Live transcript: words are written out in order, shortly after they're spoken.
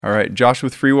All right, Josh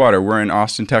with Free Water. We're in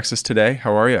Austin, Texas today.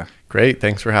 How are you? Great.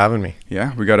 Thanks for having me.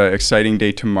 Yeah, we got an exciting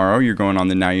day tomorrow. You're going on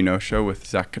the Now You Know show with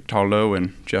Zach Cataldo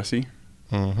and Jesse.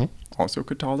 Mm-hmm. Also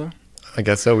Cataldo? I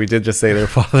guess so. We did just say their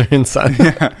father and son.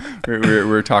 Yeah, we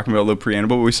were talking about a little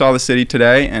preamble, but we saw the city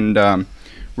today, and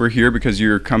we're here because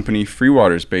your company, Free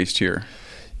Water, is based here.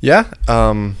 Yeah.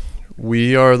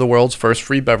 We are the world's first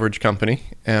free beverage company,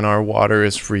 and our water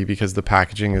is free because the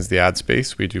packaging is the ad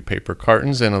space. We do paper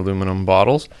cartons and aluminum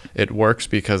bottles. It works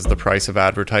because the price of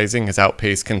advertising has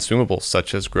outpaced consumables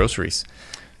such as groceries.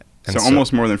 So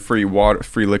almost more than free water,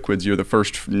 free liquids, you're the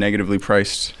first negatively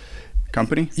priced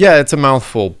company? Yeah, it's a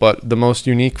mouthful, but the most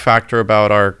unique factor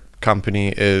about our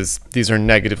company is these are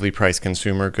negatively priced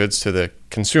consumer goods to the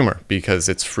consumer because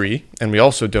it's free, and we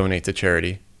also donate to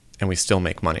charity, and we still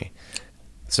make money.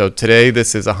 So today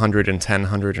this is 110,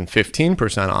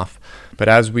 115% off. But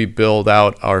as we build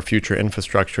out our future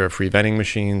infrastructure of free vending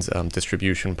machines,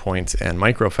 distribution points, and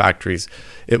micro factories,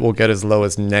 it will get as low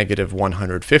as negative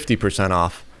 150%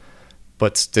 off,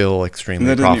 but still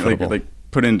extremely profitable. Like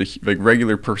put into like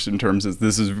regular person terms,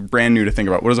 this is brand new to think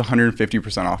about. What does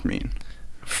 150% off mean?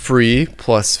 Free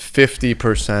plus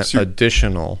 50%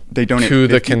 additional they donate to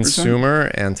 50%? The consumer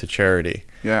and to charity.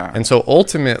 Yeah. And so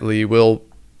ultimately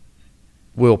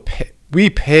we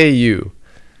pay you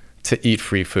to eat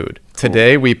free food. Cool.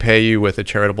 Today we pay you with a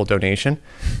charitable donation.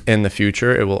 In the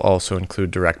future, it will also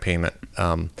include direct payment.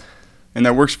 And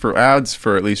that works for ads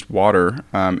for at least water.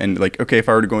 And like, okay, if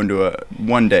I were to go into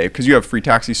one day, because you have free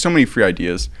taxis, so many free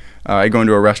ideas. I go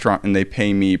into a restaurant and they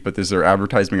pay me, but is there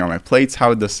advertising on my plates? How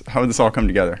would this all come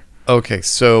together? Okay,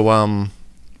 so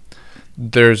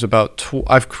there's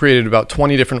I've created about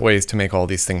 20 different ways to make all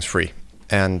these things free.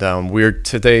 And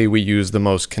today we use the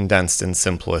most condensed and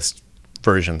simplest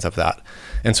versions of that.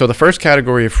 And so the first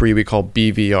category of free we call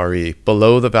BVRE,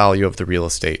 below the value of the real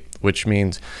estate, which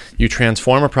means you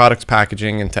transform a product's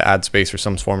packaging into ad space or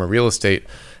some form of real estate.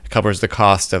 It covers the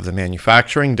cost of the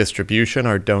manufacturing, distribution,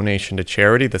 our donation to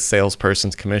charity, the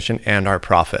salesperson's commission, and our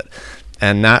profit.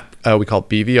 And that we call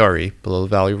BVRE, below the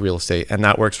value of real estate. And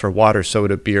that works for water,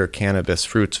 soda, beer, cannabis,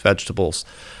 fruits, vegetables,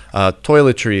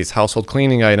 toiletries, household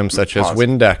cleaning items such as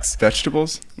Windex.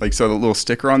 Vegetables? Like, so the little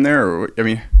sticker on there? Or, I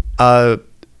mean...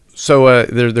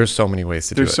 there's so many ways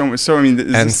to do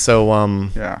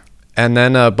it. Yeah. And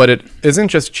then, but it isn't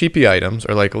just cheapy items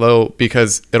or like low,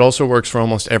 because it also works for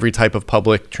almost every type of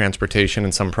public transportation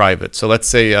and some private. So let's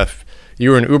say if you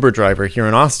were an Uber driver here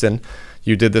in Austin,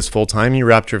 you did this full time, you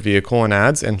wrapped your vehicle in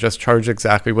ads and just charged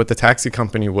exactly what the taxi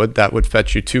company would. That would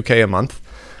fetch you $2,000 a month.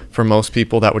 For most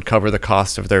people, that would cover the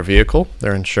cost of their vehicle,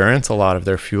 their insurance, a lot of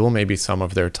their fuel, maybe some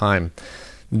of their time.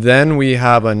 Then we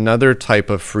have another type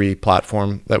of free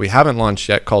platform that we haven't launched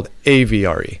yet called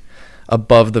AVRE,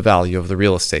 above the value of the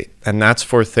real estate. And that's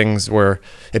for things where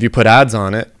if you put ads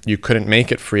on it, you couldn't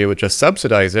make it free, it would just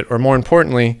subsidize it. Or more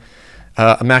importantly,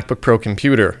 a MacBook Pro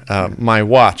computer, my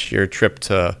watch, your trip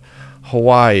to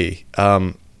Hawaii,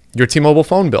 your T-Mobile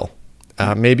phone bill.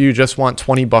 Maybe you just want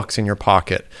 $20 in your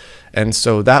pocket. And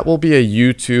so that will be a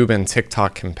YouTube and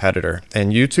TikTok competitor.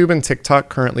 And YouTube and TikTok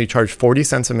currently charge 40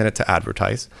 cents a minute to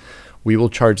advertise. We will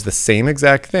charge the same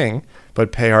exact thing,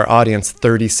 but pay our audience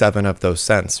 37 of those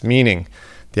cents, meaning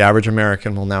the average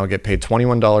American will now get paid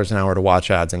 $21 an hour to watch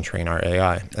ads and train our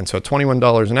AI. And so at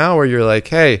 $21 an hour, you're like,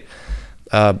 hey,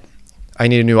 I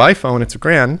need a new iPhone. It's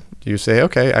 $1,000. You say,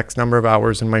 okay, X number of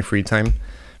hours in my free time.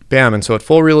 Bam. And so at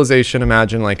full realization,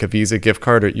 imagine like a Visa gift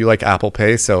card, or you like Apple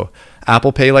Pay. So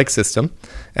Apple Pay like system.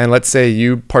 And let's say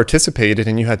you participated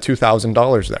and you had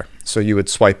 $2,000 there. So you would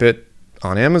swipe it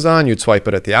on Amazon, you'd swipe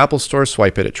it at the Apple Store,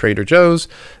 swipe it at Trader Joe's.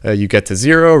 You get to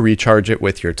zero, recharge it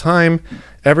with your time.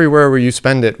 Everywhere where you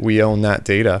spend it, we own that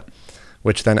data,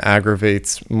 which then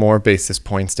aggravates more basis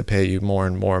points to pay you more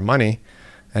and more money.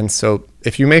 And so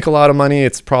if you make a lot of money,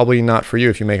 it's probably not for you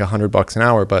if you make $100 an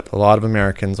hour, but a lot of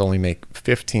Americans only make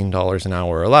 $15 an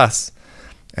hour or less.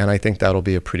 And I think that'll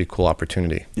be a pretty cool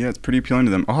opportunity. Yeah, it's pretty appealing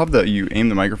to them. I'll have you aim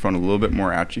the microphone a little bit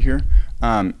more at you here.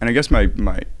 And I guess my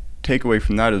takeaway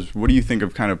from that is, what do you think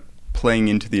of kind of playing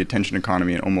into the attention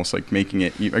economy and almost like making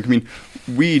it, like, I mean,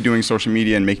 we doing social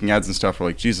media and making ads and stuff are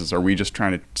like, Jesus, are we just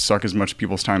trying to suck as much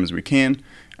people's time as we can?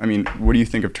 I mean, what do you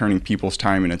think of turning people's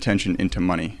time and attention into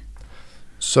money?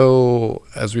 So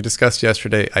as we discussed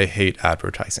yesterday, I hate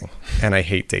advertising and I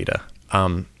hate data.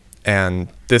 And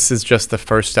this is just the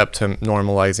first step to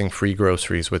normalizing free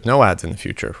groceries with no ads in the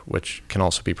future, which can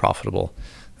also be profitable.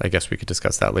 I guess we could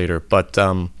discuss that later. But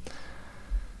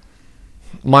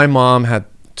my mom had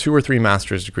 2 or 3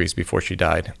 master's degrees before she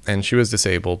died, and she was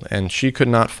disabled, and she could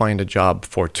not find a job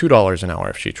for $2 an hour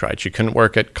if she tried. She couldn't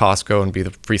work at Costco and be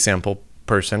the free sample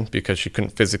person because she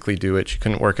couldn't physically do it. She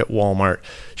couldn't work at Walmart.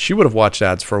 She would have watched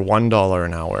ads for $1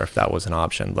 an hour if that was an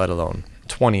option, let alone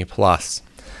 20 plus.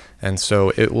 And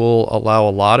so it will allow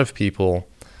a lot of people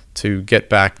to get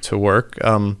back to work.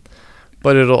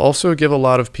 But it'll also give a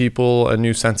lot of people a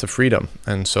new sense of freedom.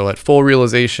 And so at full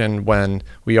realization, when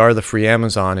we are the free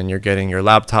Amazon and you're getting your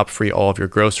laptop free, all of your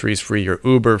groceries free, your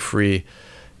Uber free,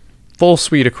 full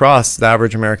suite across, the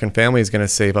average American family is going to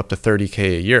save up to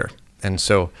 $30K a year. And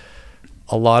so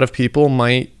a lot of people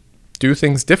might do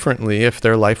things differently if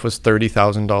their life was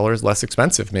 $30,000 less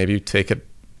expensive. Maybe you take a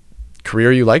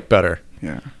career you like better.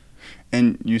 Yeah.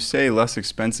 And you say less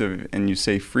expensive and you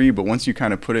say free, but once you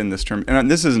kind of put it in this term, and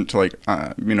this isn't to like,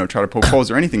 try to poke holes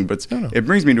or anything, but it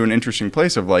brings me to an interesting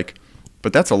place of like,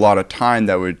 but that's a lot of time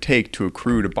that would take to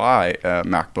accrue to buy a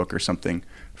MacBook or something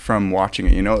from watching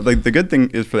it. Like the good thing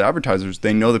is for the advertisers,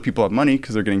 they know that people have money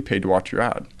because they're getting paid to watch your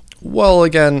ad. Well,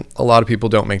 again, a lot of people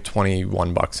don't make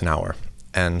 $21 an hour.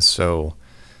 And so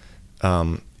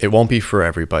it won't be for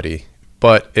everybody.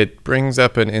 But it brings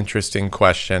up an interesting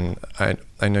question.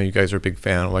 I know you guys are a big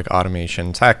fan of like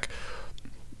automation tech.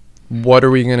 What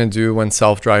are we going to do when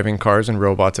self-driving cars and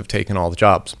robots have taken all the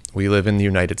jobs? We live in the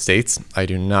United States. I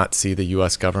do not see the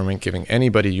US government giving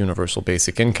anybody universal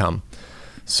basic income.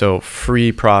 So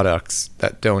free products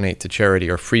that donate to charity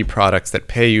or free products that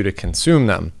pay you to consume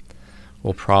them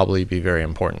will probably be very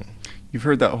important. You've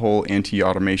heard that whole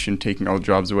anti-automation taking all the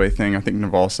jobs away thing. I think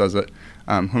Naval says it.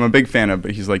 Who I'm a big fan of,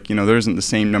 but he's like, there isn't the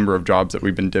same number of jobs that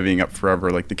we've been divvying up forever.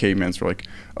 Like the cavemans were like,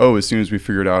 oh, as soon as we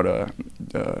figured out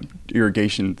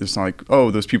irrigation, it's not like, oh,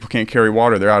 those people can't carry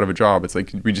water, they're out of a job. It's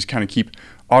like we just kind of keep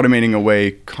automating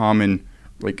away common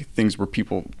like things where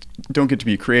people don't get to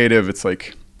be creative. It's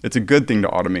like it's a good thing to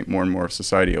automate more and more of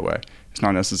society away. It's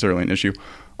not necessarily an issue.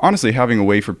 Honestly, having a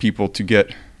way for people to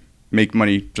make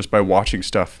money just by watching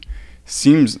stuff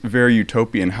seems very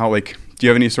utopian. How like, do you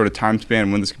have any sort of time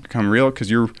span when this can become real?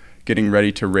 Because you're getting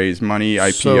ready to raise money,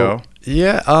 IPO.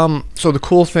 So the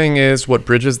cool thing is what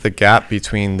bridges the gap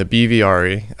between the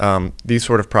BVRE, these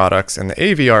sort of products, and the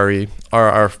AVRE are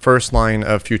our first line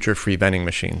of future free vending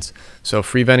machines. So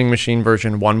free vending machine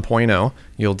version 1.0,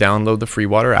 you'll download the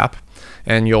FreeWater app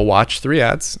and you'll watch 3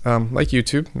 ads like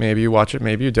YouTube. Maybe you watch it,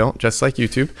 maybe you don't, just like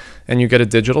YouTube. And you get a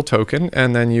digital token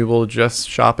and then you will just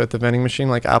shop at the vending machine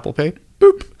like Apple Pay,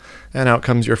 boop, and out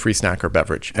comes your free snack or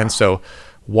beverage. Wow. And so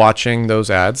watching those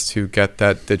ads to get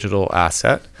that digital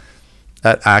asset,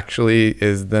 that actually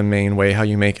is the main way how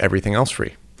you make everything else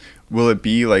free. Will it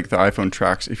be like the iPhone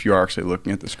tracks if you are actually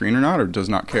looking at the screen or not, or does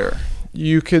not care?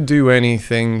 You could do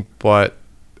anything, but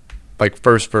like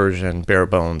first version, bare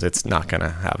bones, it's not going to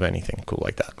have anything cool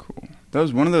like that. Cool. That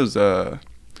was one of those, a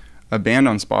band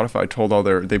on Spotify told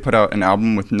they put out an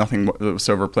album with nothing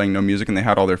whatsoever, playing no music, and they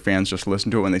had all their fans just listen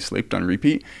to it when they slept on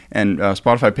repeat. And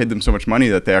Spotify paid them so much money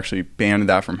that they actually banned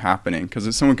that from happening. Because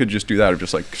if someone could just do that or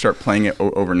just like start playing it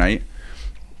overnight,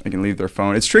 they can leave their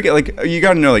phone. It's tricky. Like you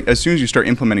got to know, like as soon as you start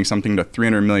implementing something to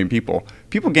 300 million people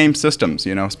game systems,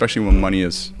 especially when money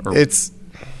is. It's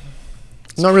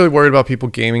not really worried about people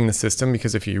gaming the system,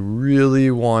 because if you really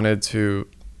wanted to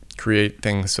create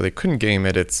things so they couldn't game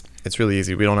it, it's really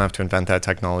easy. We don't have to invent that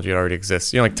technology. It already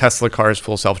exists. Like Tesla cars,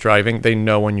 full self-driving, they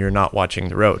know when you're not watching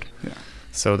the road. Yeah.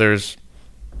 So that's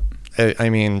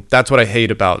what I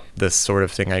hate about this sort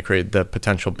of thing I created, the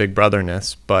potential big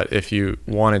brotherness. But if you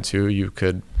wanted to, you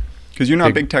could. Because you're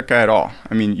not a big tech guy at all.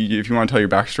 I mean, if you want to tell your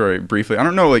backstory briefly, I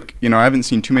don't know, I haven't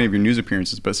seen too many of your news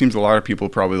appearances, but it seems a lot of people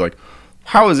probably like,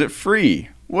 how is it free?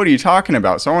 What are you talking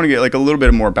about? So I want to get like a little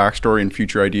bit more backstory and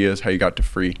future ideas, how you got to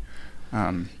free.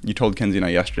 You told Kenzie and I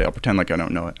yesterday. I'll pretend like I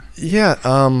don't know it. Yeah.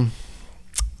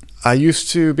 I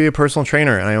used to be a personal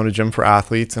trainer, and I owned a gym for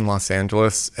athletes in Los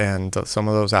Angeles, and some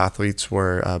of those athletes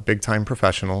were big-time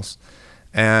professionals.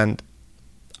 And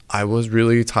I was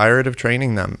really tired of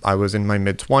training them. I was in my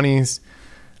mid-20s.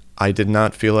 I did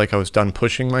not feel like I was done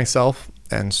pushing myself,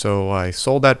 and so I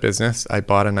sold that business. I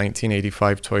bought a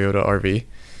 1985 Toyota RV,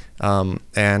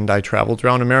 and I traveled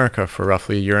around America for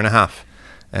roughly a year and a half,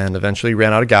 and eventually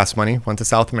ran out of gas money, went to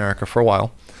South America for a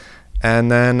while.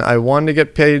 And then I wanted to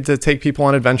get paid to take people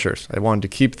on adventures. I wanted to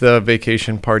keep the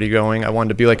vacation party going. I wanted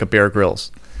to be like a Bear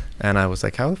Grylls. And I was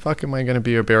like, how the fuck am I going to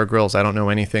be a Bear Grylls? I don't know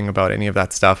anything about any of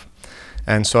that stuff.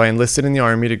 And so I enlisted in the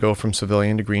Army to go from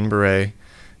civilian to Green Beret.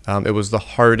 It was the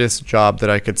hardest job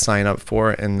that I could sign up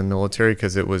for in the military,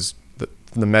 because it was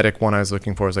the medic one I was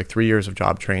looking for was like 3 years of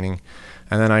job training.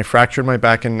 And then I fractured my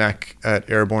back and neck at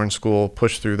airborne school,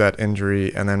 pushed through that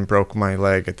injury, and then broke my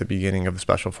leg at the beginning of the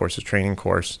Special Forces training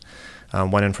course.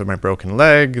 Went in for my broken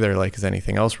leg. They're like, is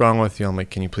anything else wrong with you? I'm like,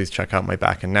 can you please check out my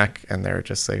back and neck? And they're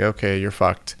just like, okay, you're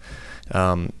fucked.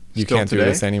 you Still can't do today?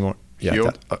 this anymore. Yeah.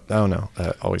 Healed? Oh no,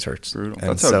 that always hurts. Brutal. And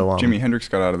That's how Jimi Hendrix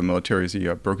got out of the military. Is he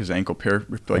broke his ankle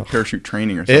with parachute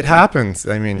training or something. It happens.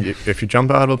 I mean, if you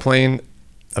jump out of a plane,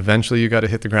 eventually you got to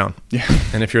hit the ground. Yeah.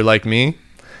 And if you're like me,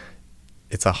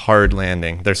 it's a hard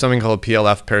landing. There's something called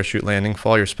PLF, parachute landing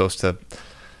fall. You're supposed to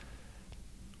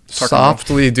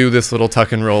softly do this little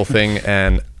tuck and roll thing,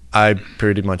 and I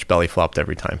pretty much belly flopped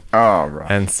every time. Oh,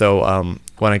 right. And so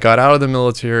when I got out of the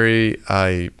military,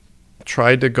 I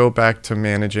tried to go back to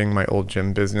managing my old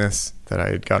gym business that I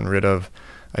had gotten rid of.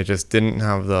 I just didn't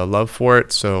have the love for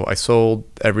it, so I sold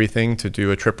everything to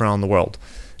do a trip around the world.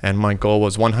 And my goal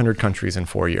was 100 countries in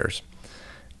 4 years.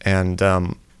 And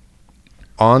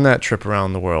on that trip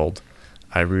around the world,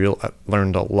 I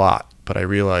learned a lot, but I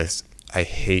realized I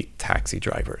hate taxi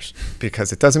drivers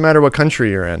because it doesn't matter what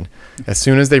country you're in. As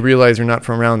soon as they realize you're not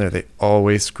from around there, they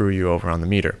always screw you over on the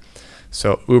meter.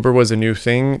 So Uber was a new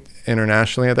thing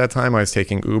internationally at that time. I was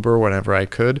taking Uber whenever I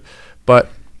could. But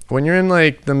when you're in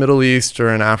like the Middle East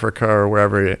or in Africa or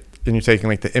wherever, and you're taking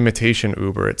like the imitation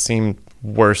Uber, it seemed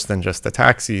worse than just the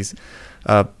taxis.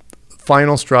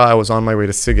 Final straw, I was on my way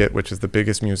to Sziget, which is the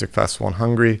biggest music festival in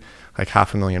Hungary. Like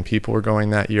 500,000 people were going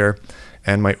that year.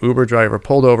 And my Uber driver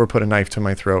pulled over, put a knife to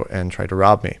my throat, and tried to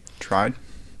rob me. Tried?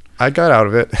 I got out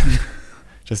of it.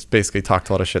 Just basically talked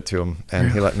a lot of shit to him,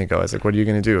 and he let me go. I was like, what are you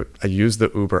going to do? I used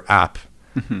the Uber app.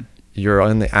 Mm-hmm. You're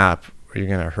on the app. You're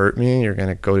going to hurt me. You're going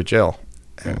to go to jail.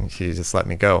 And he just let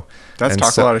me go.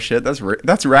 That's a lot of shit. That's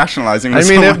rationalizing. I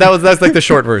mean, that's like the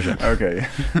short version. Okay.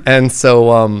 And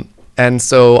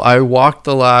so I walked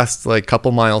the last like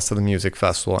couple miles to the music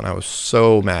festival, and I was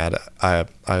so mad. I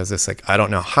was just like, I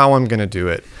don't know how I'm going to do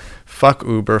it. Fuck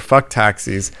Uber, fuck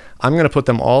taxis. I'm going to put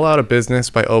them all out of business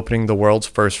by opening the world's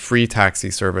first free taxi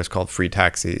service called Free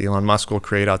Taxi. Elon Musk will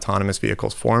create autonomous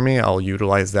vehicles for me. I'll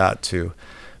utilize that to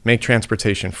make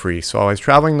transportation free. So I was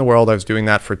traveling the world. I was doing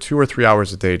that for 2 or 3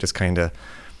 hours a day, just kind of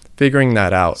figuring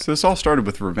that out. So this all started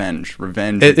with revenge.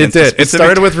 It did. It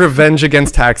started with revenge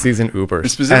against taxis and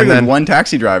Ubers. Specifically one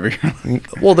taxi driver.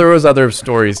 Well, there was other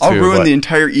stories too. I'll ruin the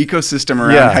entire ecosystem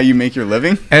around how you make your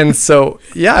living. And so,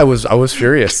 yeah, I was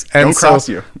furious. And Don't cross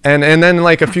you. And then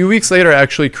like a few weeks later, I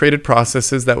actually created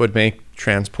processes that would make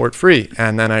transport free.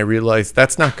 And then I realized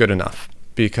that's not good enough,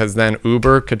 because then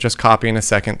Uber could just copy in a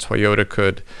second, Toyota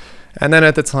could. And then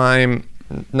at the time,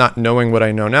 not knowing what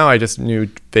I know now, I just knew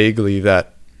vaguely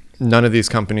that none of these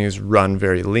companies run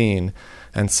very lean.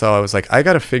 And so I was like, I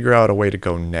got to figure out a way to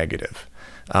go negative.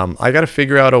 I got to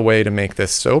figure out a way to make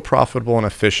this so profitable and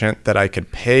efficient that I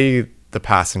could pay the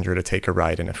passenger to take a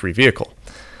ride in a free vehicle.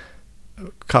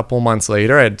 A couple months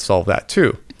later, I'd solved that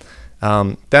too.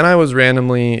 Then I was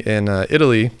randomly in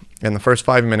Italy. In the first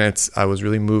 5 minutes, I was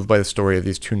really moved by the story of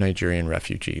these 2 Nigerian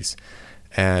refugees.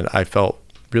 And I felt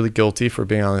really guilty for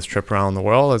being on this trip around the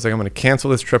world. I was like, I'm going to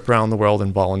cancel this trip around the world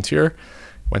and volunteer.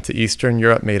 Went to Eastern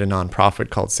Europe, made a nonprofit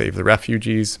called Save the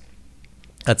Refugees.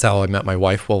 That's how I met my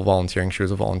wife while volunteering. She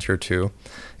was a volunteer too.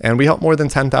 And we helped more than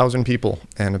 10,000 people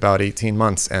in about 18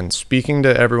 months. And speaking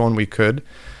to everyone we could,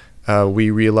 we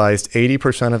realized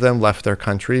 80% of them left their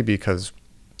country because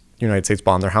the United States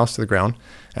bombed their house to the ground.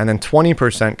 And then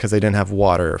 20% because they didn't have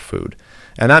water or food.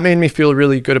 And that made me feel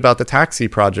really good about the taxi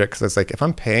project, because it's like, if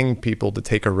I'm paying people to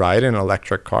take a ride in an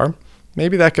electric car,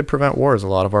 maybe that could prevent wars. A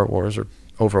lot of our wars are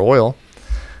over oil.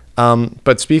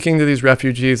 But speaking to these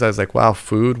refugees, I was like, wow,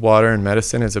 food, water, and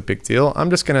medicine is a big deal. I'm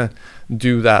just going to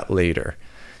do that later.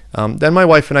 Then my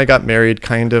wife and I got married,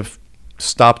 kind of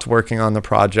stopped working on the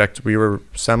project. We were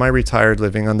semi-retired,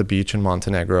 living on the beach in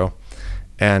Montenegro.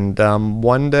 And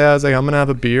one day I was like, I'm going to have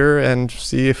a beer and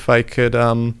see if I could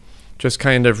just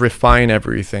kind of refine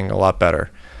everything a lot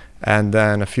better. And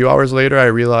then a few hours later, I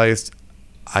realized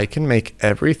I can make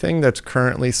everything that's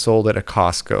currently sold at a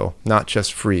Costco, not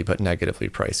just free, but negatively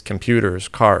priced. Computers,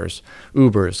 cars,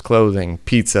 Ubers, clothing,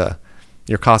 pizza,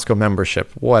 your Costco membership,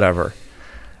 whatever.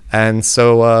 And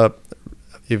so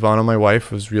Ivana, my wife,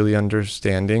 was really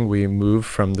understanding. We moved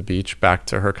from the beach back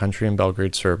to her country in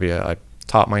Belgrade, Serbia. I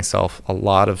taught myself a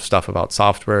lot of stuff about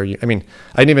software. I mean,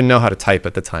 I didn't even know how to type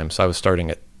at the time, so I was starting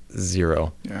at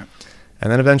zero. Yeah. And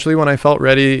then eventually, when I felt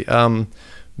ready,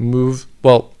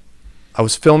 I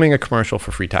was filming a commercial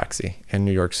for Free Taxi in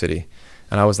New York City.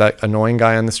 And I was that annoying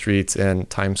guy on the streets in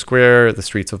Times Square, the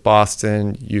streets of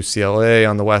Boston, UCLA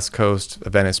on the West Coast,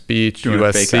 Venice Beach, Doing USC.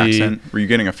 A fake accent. Were you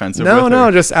getting offensive? No,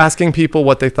 just asking people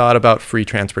what they thought about free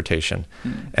transportation.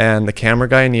 And the camera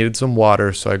guy needed some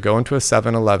water, so I go into a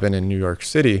 7-Eleven in New York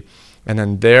City. And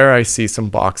then there I see some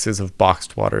boxes of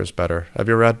boxed water is better. Have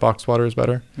you ever had boxed water is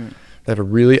better? They have a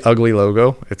really ugly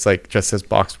logo. It's like just says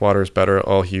boxed water is better,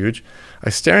 all huge. I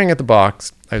was staring at the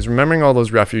box. I was remembering all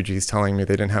those refugees telling me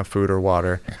they didn't have food or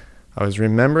water. I was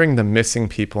remembering the missing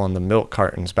people on the milk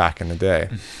cartons back in the day.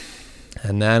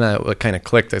 And then it kind of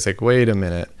clicked. I was like, wait a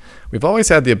minute. We've always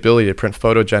had the ability to print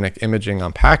photogenic imaging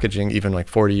on packaging, even like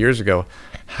 40 years ago.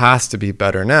 Has to be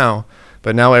better now.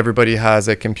 But now everybody has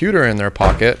a computer in their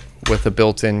pocket with a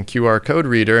built-in QR code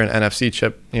reader and NFC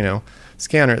chip,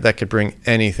 scanner that could bring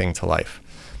anything to life.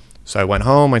 So I went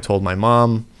home, I told my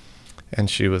mom, and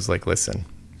she was like, listen,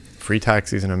 free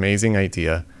taxi is an amazing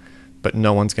idea, but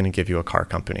no one's going to give you a car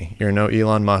company. You're no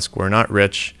Elon Musk. We're not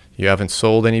rich. You haven't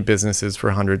sold any businesses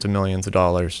for hundreds of millions of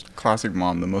dollars. Classic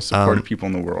mom, the most supportive people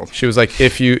in the world. She was like,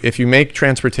 if you make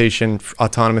transportation,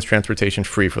 autonomous transportation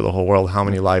free for the whole world, how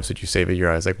many lives would you save a year?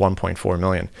 I was like, 1.4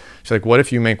 million. She's like, what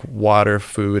if you make water,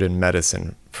 food, and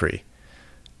medicine free?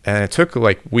 And it took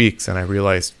like weeks, and I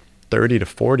realized 30 to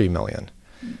 40 million.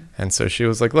 And so she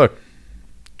was like, look,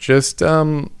 just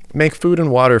make food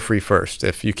and water free first.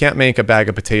 If you can't make a bag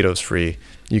of potatoes free,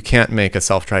 you can't make a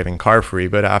self-driving car free.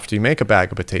 But after you make a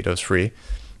bag of potatoes free,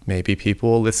 maybe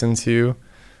people will listen to you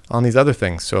on these other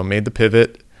things. So I made the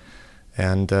pivot,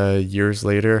 and years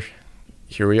later,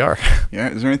 here we are. Yeah.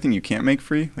 Is there anything you can't make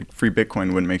free? Like free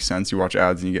Bitcoin wouldn't make sense. You watch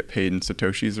ads and you get paid in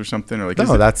Satoshis or something? Or like,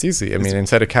 no, that's easy. I mean,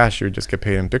 instead of cash, you would just get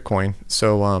paid in Bitcoin.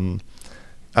 So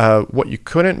what you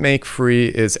couldn't make free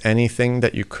is anything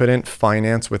that you couldn't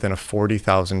finance within a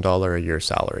 $40,000 a year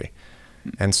salary.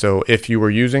 And so if you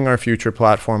were using our future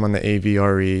platform on the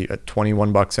AVRE at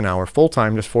 $21 an hour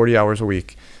full-time, just 40 hours a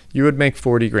week, you would make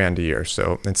 40 grand a year.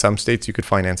 So in some states, you could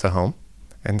finance a home.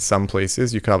 In some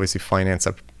places, you could obviously finance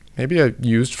maybe a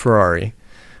used Ferrari,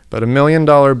 but $1 million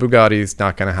Bugatti is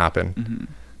not going to happen. Mm-hmm.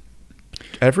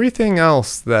 Everything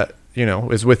else that,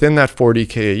 is within that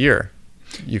 40K a year,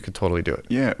 you could totally do it.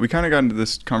 Yeah, we kind of got into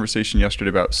this conversation yesterday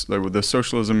about the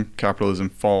socialism, capitalism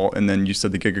fall, and then you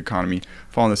said the gig economy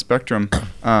fall on the spectrum.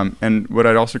 And what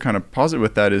I'd also kind of posit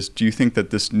with that is, do you think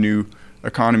that this new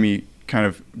economy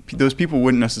those people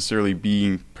wouldn't necessarily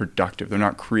be productive? They're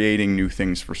not creating new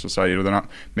things for society, or they're not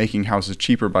making houses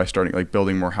cheaper by starting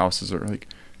building more houses, or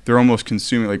they're almost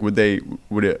consuming. Would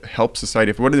it help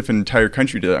society? What if an entire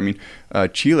country did that? I mean,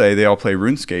 Chile, they all play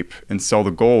RuneScape and sell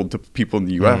the gold to people in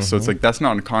the U.S. Mm-hmm. So it's that's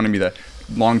not an economy that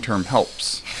long-term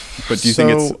helps. But do you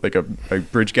think it's like a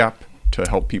bridge gap to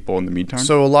help people in the meantime?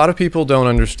 So a lot of people don't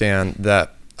understand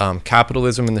that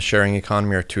capitalism and the sharing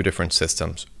economy are two different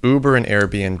systems. Uber and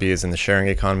Airbnb is in the sharing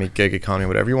economy, gig economy,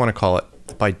 whatever you want to call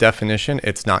it. By definition,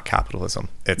 it's not capitalism.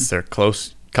 It's their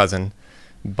close cousin,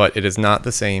 but it is not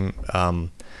the same.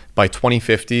 By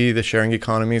 2050, the sharing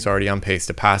economy is already on pace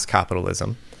to pass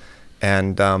capitalism.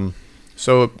 And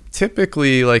so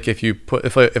typically,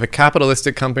 if a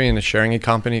capitalistic company and a sharing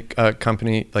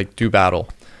company do battle,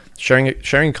 sharing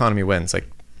economy wins, like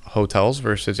hotels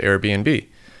versus Airbnb.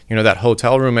 That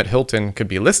hotel room at Hilton could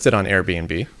be listed on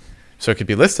Airbnb, so it could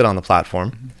be listed on the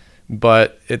platform,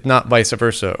 but it's not vice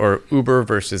versa, or Uber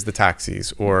versus the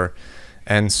taxis, but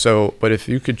if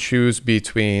you could choose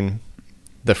between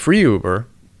the free Uber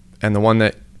and the one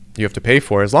that you have to pay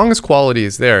for, as long as quality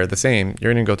is there, the same,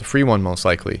 you're going to go with the free one most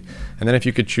likely. And then if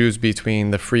you could choose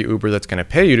between the free Uber that's going to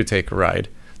pay you to take a ride,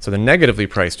 so the negatively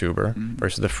priced Uber,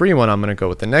 versus the free one, I'm going to go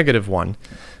with the negative one.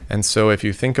 And so if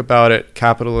you think about it,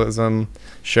 capitalism,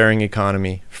 sharing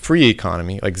economy, free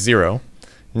economy, like zero,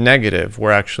 negative,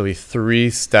 we're actually 3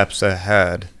 steps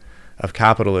ahead of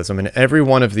capitalism. And every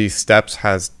one of these steps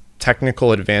has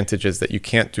technical advantages that you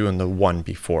can't do in the one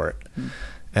before it.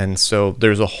 And so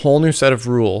there's a whole new set of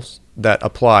rules that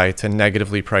apply to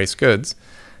negatively priced goods,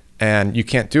 and you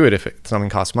can't do it if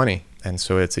something costs money. And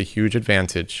so it's a huge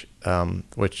advantage,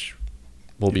 which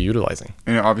we'll be utilizing.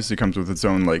 And it obviously comes with its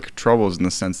own troubles in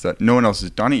the sense that no one else has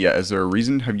done it yet. Is there a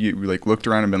reason? Have you looked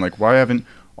around and been why haven't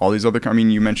all these other? I mean,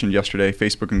 you mentioned yesterday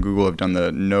Facebook and Google have done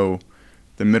the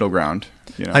middle ground.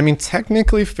 I mean,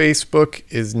 technically Facebook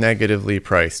is negatively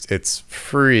priced. It's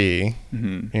free.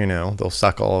 Mm-hmm. They'll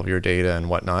suck all of your data and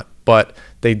whatnot, but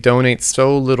they donate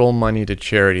so little money to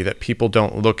charity that people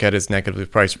don't look at as negatively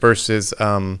priced. Versus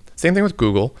same thing with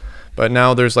Google. But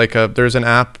now there's an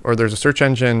app, or there's a search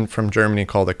engine from Germany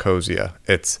called Ecosia.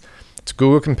 It's a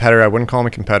Google competitor. I wouldn't call them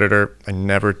a competitor. I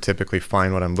never typically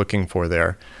find what I'm looking for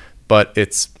there. But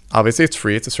it's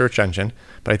free. It's a search engine.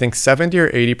 But I think 70 or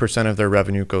 80% of their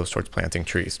revenue goes towards planting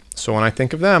trees. So when I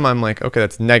think of them, I'm like, okay,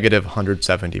 that's negative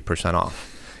 170%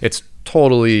 off. It's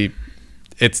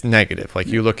negative.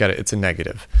 You look at it, it's a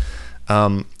negative.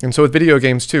 And so with video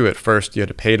games too, at first you had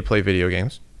to pay to play video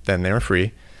games. Then they were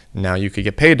free. Now you could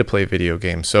get paid to play video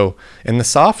games. So in the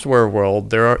software world,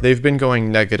 they've been going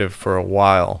negative for a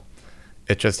while.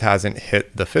 It just hasn't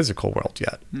hit the physical world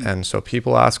yet. And so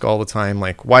people ask all the time,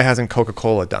 like, why hasn't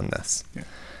Coca-Cola done this? Yeah.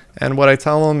 And what I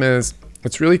tell them is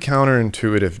it's really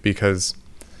counterintuitive, because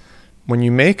when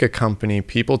you make a company,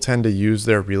 people tend to use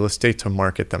their real estate to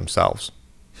market themselves.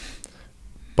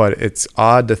 But it's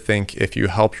odd to think if you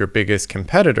help your biggest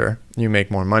competitor, you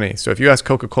make more money. So if you ask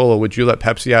Coca-Cola, would you let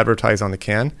Pepsi advertise on the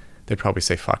can? They'd probably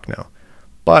say, fuck no.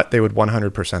 But they would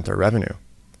 100% their revenue.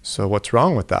 So what's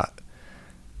wrong with that?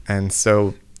 And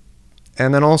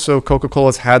then also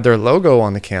Coca-Cola's had their logo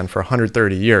on the can for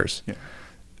 130 years. Yeah.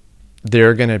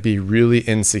 They're going to be really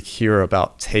insecure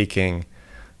about taking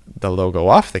the logo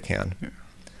off the can. Yeah.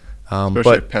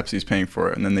 Especially if Pepsi's paying for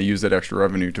it, and then they use that extra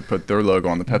revenue to put their logo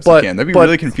on the Pepsi can. That'd be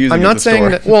really confusing. I'm not saying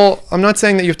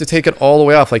that you have to take it all the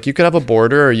way off. Like, you could have a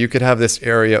border, or you could have this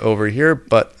area over here,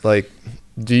 but like,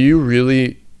 do you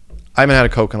really, I haven't had a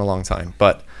Coke in a long time,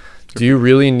 but do you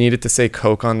really need it to say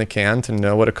Coke on the can to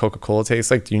know what a Coca-Cola tastes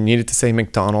like? Do you need it to say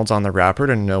McDonald's on the wrapper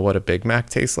to know what a Big Mac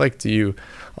tastes like? A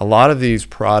lot of these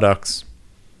products,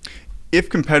 if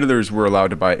competitors were allowed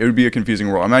to buy it, it would be a confusing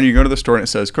world. Imagine you go to the store and it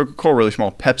says Coca-Cola really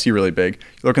small, Pepsi really big.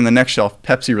 You look on the next shelf,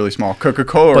 Pepsi really small,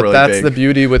 Coca-Cola really big. But that's the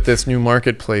beauty with this new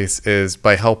marketplace, is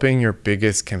by helping your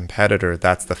biggest competitor,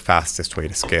 that's the fastest way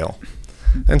to scale.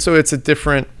 And so it's a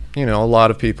different, a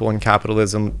lot of people in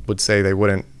capitalism would say they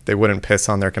wouldn't piss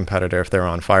on their competitor if they're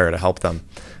on fire to help them.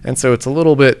 And so it's a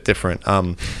little bit different.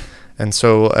 And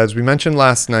so as we mentioned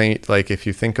last night, like, if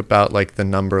you think about like the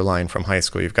number line from high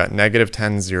school, you've got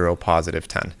 -10, 0,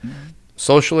 +10.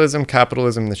 Socialism,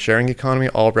 capitalism, the sharing economy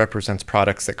all represents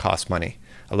products that cost money.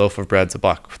 A loaf of bread's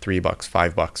 $1, $3,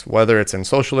 $5. Whether it's in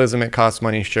socialism, it costs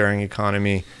money, sharing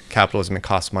economy, capitalism, it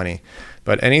costs money.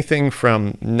 But anything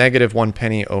from -1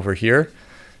 penny over here,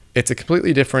 it's a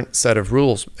completely different set of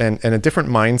rules and a different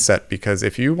mindset, because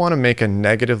if you want to make a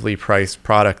negatively priced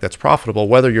product that's profitable,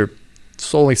 whether you're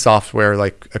solely software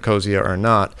like Ecosia or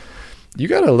not, you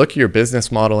got to look at your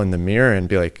business model in the mirror and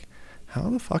be like, how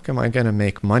the fuck am I going to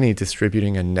make money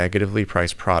distributing a negatively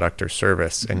priced product or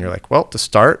service? And you're like, well, to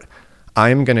start,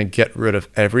 I'm going to get rid of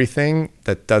everything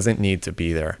that doesn't need to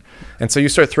be there. And so you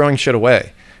start throwing shit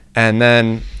away. And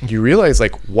then you realize,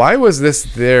 like, why was this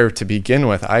there to begin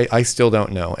with? I still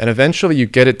don't know. And eventually you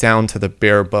get it down to the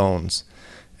bare bones.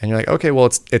 And you're like, okay, well,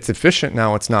 it's efficient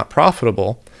now. It's not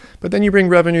profitable. But then you bring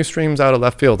revenue streams out of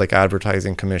left field, like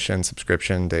advertising, commission,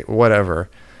 subscription, whatever.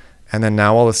 And then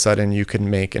now all of a sudden you can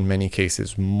make, in many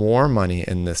cases, more money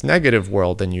in this negative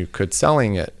world than you could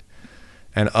selling it.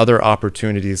 And other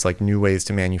opportunities like new ways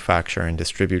to manufacture and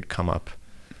distribute come up.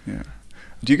 Yeah.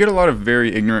 Do you get a lot of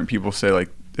very ignorant people say, like,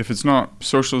 if it's not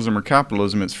socialism or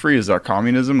capitalism, it's free? Is that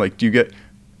communism? Like, do you get...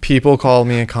 People call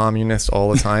me a communist all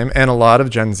the time. And a lot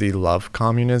of Gen Z love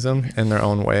communism in their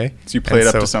own way. So you play it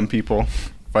up to some people?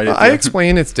 I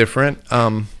explain it's different.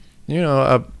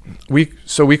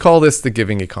 We call this the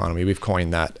giving economy. We've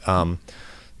coined that,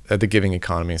 the giving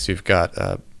economy. So you've got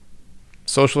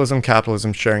socialism,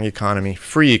 capitalism, sharing economy,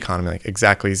 free economy, like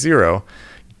exactly zero.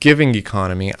 Giving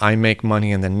economy, I make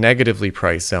money in the negatively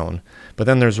priced zone. But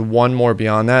then there's one more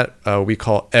beyond that, we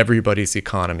call everybody's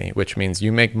economy, which means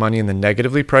you make money in the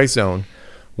negatively priced zone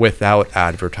without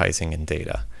advertising and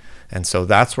data. And so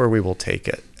that's where we will take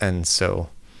it. And so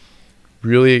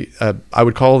really, I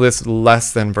would call this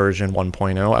less than version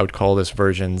 1.0. I would call this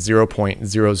version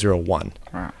 0.001.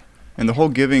 Wow. And the whole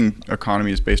giving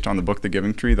economy is based on the book, The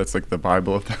Giving Tree? That's like the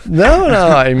Bible of that? No.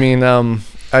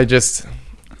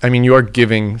 I mean, you are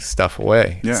giving stuff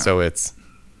away. Yeah. So it's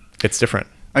different.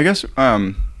 I guess,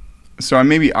 so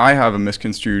maybe I have a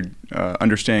misconstrued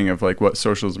understanding of like what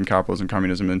socialism, capitalism,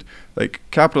 communism, and like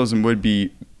capitalism would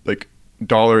be like,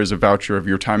 dollar is a voucher of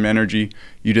your time and energy.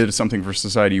 You did something for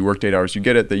society, you worked 8 hours, you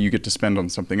get it, that you get to spend on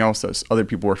something else that other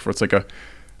people work for. It's like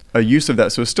a use of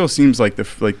that. So it still seems like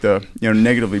the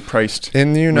negatively priced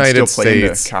in the United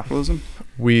States capitalism.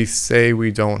 We say we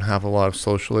don't have a lot of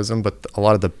socialism, but a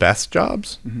lot of the best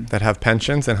jobs that have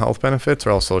pensions and health benefits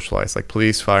are all socialized, like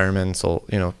police, firemen,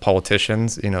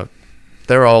 politicians,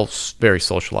 they're all very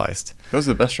socialized. Those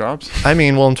are the best jobs? I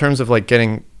mean, well, in terms of like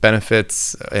getting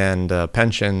benefits and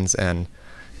pensions, and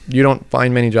you don't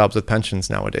find many jobs with pensions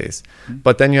nowadays.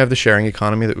 But then you have the sharing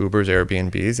economy, the Ubers,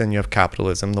 Airbnbs, and you have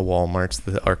capitalism, the Walmarts,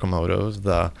 the Arcimotos,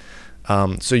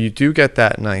 so you do get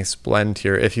that nice blend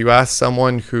here. If you ask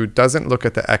someone who doesn't look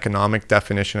at the economic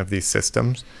definition of these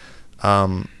systems,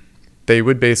 they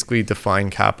would basically define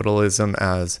capitalism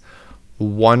as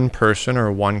one person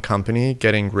or one company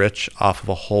getting rich off of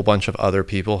a whole bunch of other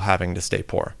people having to stay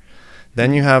poor.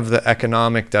 Then you have the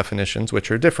economic definitions, which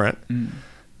are different.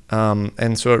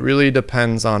 And so it really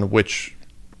depends on which,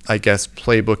 I guess,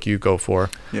 playbook you go for.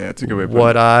 Yeah, it's a good way to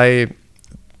put it.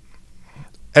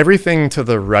 everything to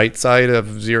the right side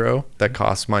of zero that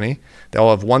costs money, they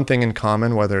all have one thing in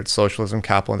common, whether it's socialism,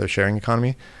 capital, or the sharing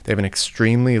economy. They have an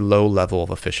extremely low level of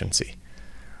efficiency.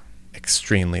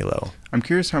 Extremely low. I'm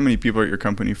curious how many people at your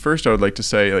company. First, I would like to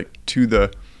say, like, to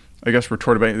the, I guess,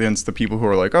 retort against the people who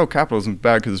are like, oh, capitalism is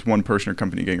bad because it's one person or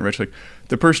company getting rich. Like,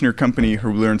 the person in your company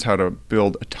who learns how to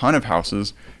build a ton of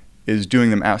houses is doing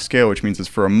them at scale, which means it's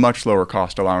for a much lower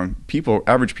cost, allowing people,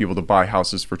 average people, to buy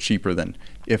houses for cheaper than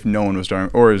if no one was doing,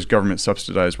 or is government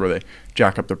subsidized where they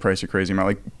jack up the price a crazy amount.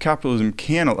 Like, capitalism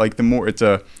can, like, the more it's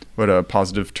a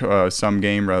positive sum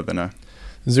game rather than a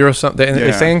zero sum.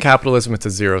 They say in capitalism it's a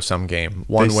zero sum game.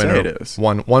 One winner,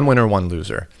 one winner, one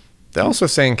loser. They also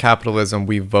say in capitalism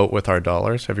we vote with our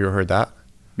dollars. Have you ever heard that?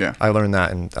 Yeah. I learned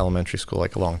that in elementary school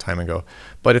like a long time ago.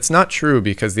 But it's not true,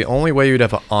 because the only way you'd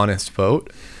have an honest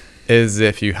vote is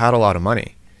if you had a lot of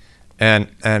money.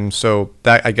 And so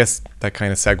that, I guess that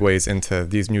kind of segues into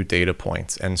these new data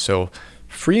points. And so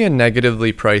free and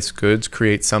negatively priced goods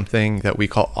create something that we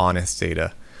call honest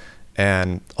data.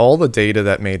 And all the data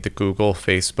that made the Google,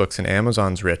 Facebooks, and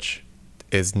Amazons rich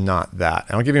is not that.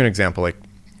 And I'll give you an example. Like,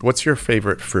 what's your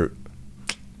favorite fruit?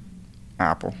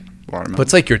 Apple. Watermelon.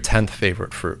 What's like your 10th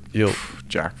favorite fruit?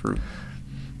 Jackfruit.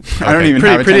 Okay, I don't even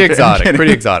have a pretty 10th exotic.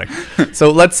 Pretty exotic.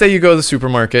 So let's say you go to the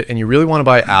supermarket and you really want to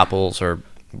buy apples or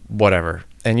whatever,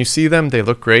 and you see them, they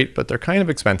look great, but they're kind of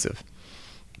expensive.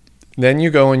 Then you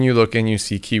go and you look and you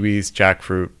see kiwis,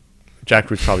 jackfruit.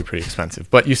 Jackfruit's probably pretty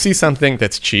expensive, but you see something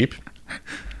that's cheap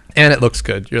and it looks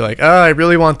good. You're like, oh, I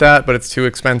really want that, but it's too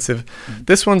expensive.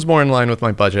 This one's more in line with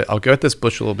my budget. I'll get this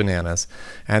bushel of bananas.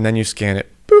 And then you scan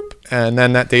it, boop, and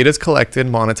then that data is collected,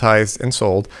 monetized, and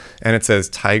sold. And it says,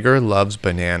 Tiger loves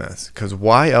bananas. Because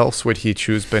why else would he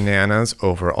choose bananas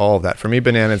over all of that? For me,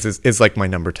 bananas is like my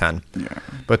number 10. Yeah.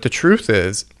 But the truth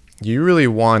is, you really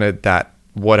wanted that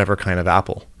whatever kind of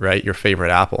apple, right? Your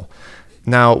favorite apple.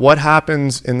 Now, what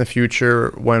happens in the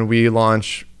future when we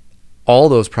launch all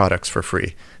those products for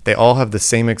free? They all have the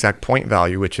same exact point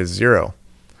value, which is 0.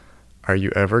 Are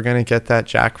you ever going to get that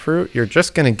jackfruit? You're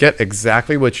just going to get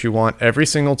exactly what you want every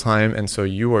single time. And so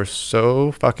you are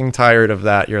so fucking tired of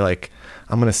that. You're like,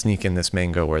 I'm going to sneak in this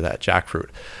mango or that jackfruit.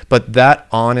 But that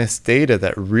honest data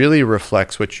that really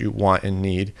reflects what you want and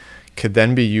need could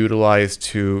then be utilized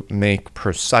to make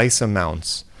precise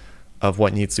amounts of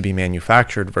what needs to be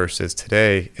manufactured, versus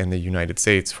today in the United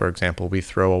States, for example, we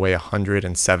throw away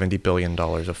 $170 billion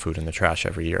of food in the trash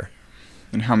every year.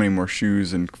 And how many more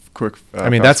shoes and quick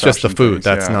I mean, that's just the food.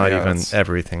 That's not even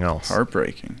everything else.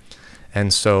 Heartbreaking.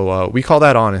 And so we call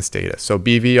that honest data. So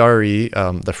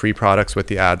BVRE, the free products with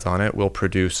the ads on it, will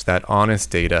produce that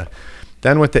honest data.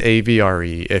 Then with the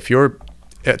AVRE, if you're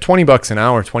at $20 an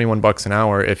hour, $21 an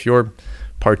hour, if you're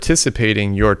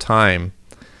participating your time,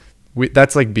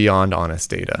 that's like beyond honest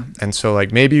data. And so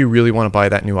like maybe you really want to buy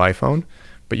that new iPhone,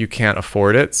 but you can't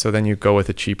afford it. So then you go with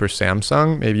a cheaper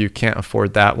Samsung. Maybe you can't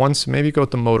afford that one. So maybe you go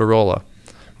with the Motorola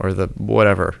or the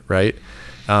whatever, right?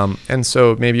 And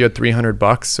so maybe you had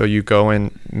 $300. So you go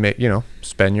and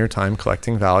spend your time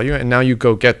collecting value. And now you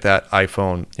go get that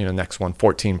iPhone, next one,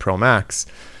 14 Pro Max.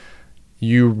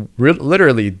 You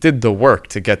literally did the work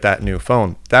to get that new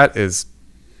phone. That is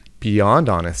beyond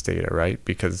honest data, right?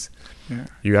 Because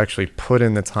you actually put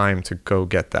in the time to go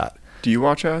get that. Do you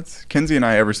watch ads? Kenzie and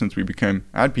I, ever since we became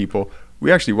ad people,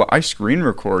 I screen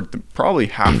record probably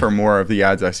half or more of the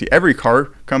ads I see. Every car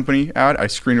company ad, I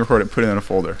screen record it, put it in a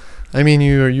folder. I mean,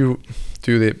 you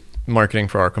do the marketing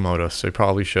for Arcimoto, so you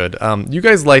probably should. You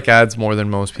guys like ads more than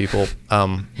most people.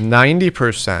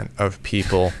 90% of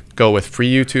people go with free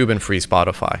YouTube and free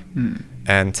Spotify,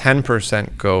 and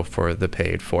 10% go for the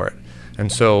paid for it.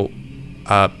 And so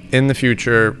in the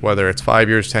future, whether it's 5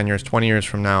 years, 10 years, 20 years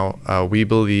from now, we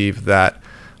believe that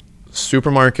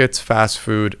supermarkets, fast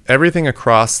food, everything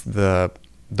across the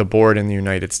board in the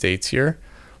United States here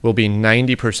will be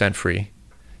 90% free,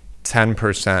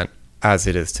 10% as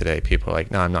it is today. People are like,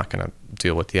 no, I'm not going to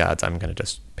deal with the ads. I'm going to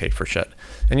just pay for shit.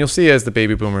 And you'll see as the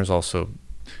baby boomers also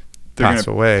pass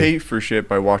away. Pay for shit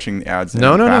by watching the ads.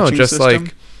 No. Just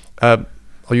system? Like,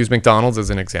 I'll use McDonald's as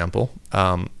an example.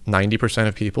 90%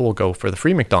 of people will go for the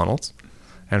free McDonald's,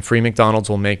 and free McDonald's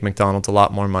will make McDonald's a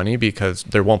lot more money because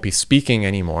there won't be speaking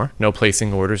anymore. No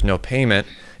placing orders, no payment.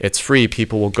 It's free.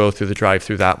 People will go through the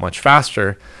drive-through that much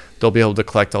faster. They'll be able to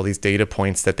collect all these data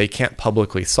points that they can't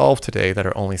publicly solve today that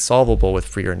are only solvable with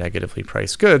free or negatively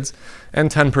priced goods. And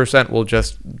 10% will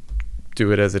just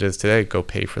do it as it is today, go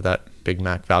pay for that Big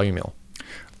Mac value meal.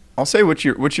 I'll say what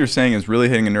you're saying is really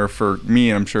hitting a nerve for me,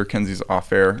 and I'm sure Kenzie's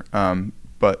off air.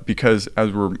 But because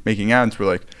as we're making ads, we're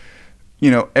like,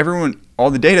 all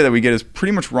the data that we get is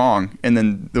pretty much wrong, and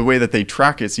then the way that they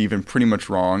track it's even pretty much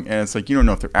wrong, and it's like you don't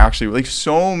know if they're actually like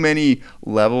so many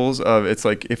levels of it's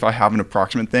like if I have an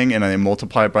approximate thing and I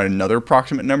multiply it by another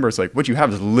approximate number, it's like what you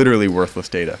have is literally worthless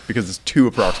data because it's two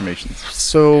approximations.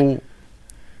 So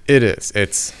it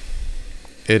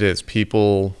is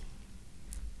people.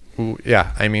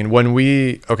 Yeah, I mean,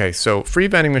 so free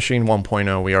vending machine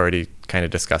 1.0, we already kind of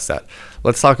discussed that.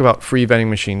 Let's talk about free vending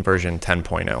machine version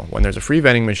 10.0. When there's a free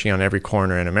vending machine on every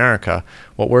corner in America,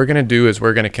 what we're going to do is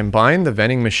we're going to combine the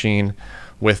vending machine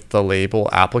with the label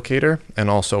applicator and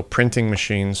also printing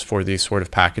machines for these sort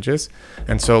of packages.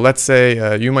 And so let's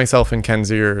say you, myself, and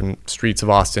Kenzie are in streets of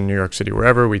Austin, New York City,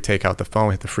 wherever. We take out the phone,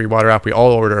 we hit the free water app, we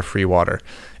all order a free water.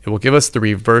 It will give us the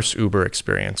reverse Uber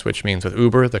experience, which means with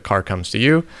Uber, the car comes to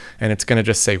you and it's going to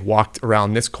just say, walk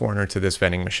around this corner to this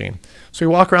vending machine. So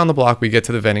we walk around the block, we get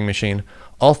to the vending machine,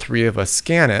 all three of us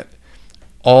scan it.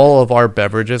 All of our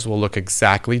beverages will look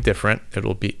exactly different.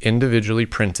 It'll be individually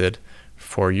printed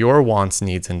for your wants,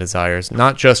 needs, and desires,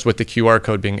 not just with the QR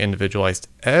code being individualized,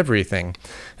 everything.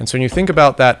 And so when you think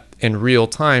about that in real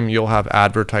time, you'll have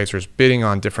advertisers bidding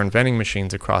on different vending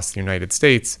machines across the United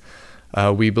States.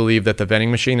 We believe that the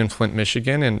vending machine in Flint,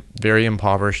 Michigan, and very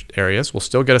impoverished areas will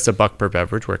still get us $1 per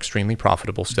beverage. We're extremely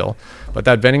profitable still. But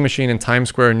that vending machine in Times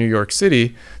Square in New York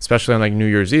City, especially on like New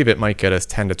Year's Eve, it might get us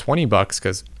 $10 to $20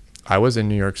 because I was in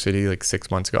New York City like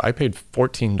 6 months ago. I paid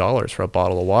 $14 for a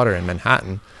bottle of water in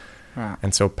Manhattan. Wow.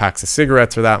 And so packs of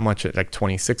cigarettes are that much at like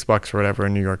 $26 or whatever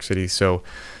in New York City. So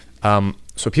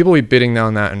people will be bidding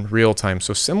down that in real time.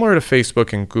 So similar to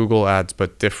Facebook and Google ads,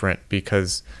 but different,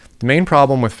 because the main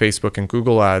problem with Facebook and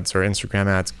Google ads or Instagram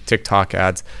ads, TikTok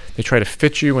ads, they try to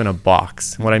fit you in a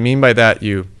box. And what I mean by that,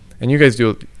 you guys do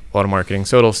a lot of marketing.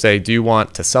 So it'll say, do you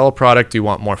want to sell a product? Do you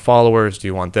want more followers? Do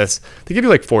you want this? They give you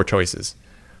like 4 choices.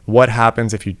 What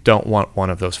happens if you don't want one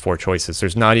of those 4 choices?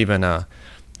 There's not even a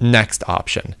next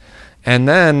option. And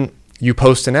then you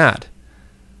post an ad.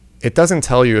 It doesn't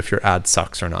tell you if your ad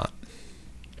sucks or not,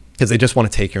 because they just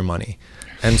want to take your money.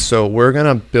 And so we're going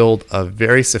to build a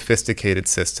very sophisticated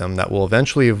system that will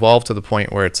eventually evolve to the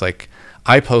point where it's like,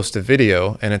 I post a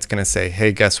video and it's going to say,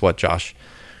 hey, guess what, Josh?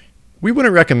 We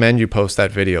wouldn't recommend you post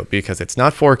that video because it's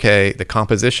not 4K, the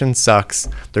composition sucks,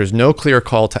 there's no clear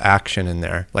call to action in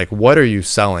there. Like, what are you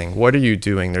selling? What are you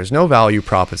doing? There's no value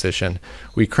proposition.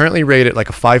 We currently rate it like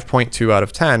a 5.2 out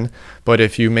of 10, but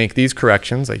if you make these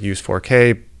corrections, like use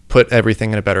 4K, put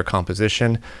everything in a better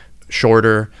composition,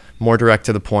 shorter, more direct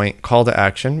to the point, call to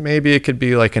action, maybe it could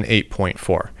be like an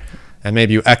 8.4. And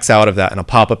maybe you X out of that and a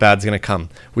pop-up ad's going to come.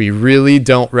 We really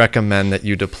don't recommend that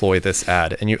you deploy this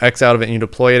ad. And you X out of it and you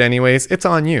deploy it anyways, it's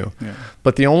on you. Yeah.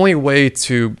 But the only way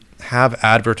to have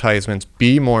advertisements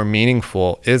be more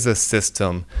meaningful is a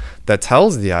system that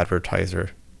tells the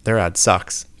advertiser their ad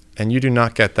sucks. And you do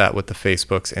not get that with the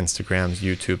Facebooks, Instagrams,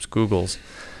 YouTubes, Googles.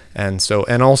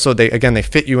 And also they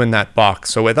fit you in that box.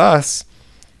 So with us,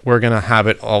 we're going to have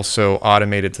it also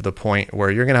automated to the point where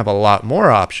you're going to have a lot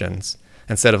more options.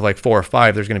 Instead of like 4 or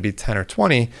 5, there's going to be 10 or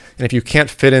 20. And if you can't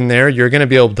fit in there, you're going to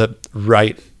be able to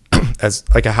write as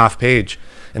like a half page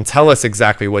and tell us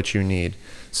exactly what you need.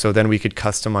 So then we could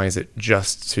customize it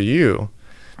just to you,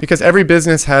 because every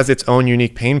business has its own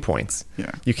unique pain points.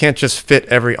 Yeah. You can't just fit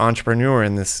every entrepreneur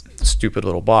in this stupid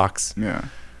little box. Yeah.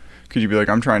 Could you be like,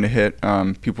 I'm trying to hit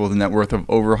people with a net worth of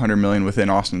over 100 million within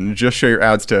Austin, and just show your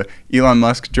ads to Elon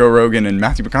Musk, Joe Rogan, and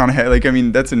Matthew McConaughey? Like, I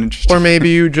mean, that's an interesting. Or maybe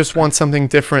you just want something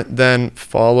different than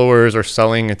followers or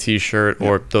selling a T-shirt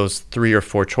or those 3 or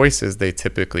 4 choices they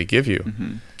typically give you.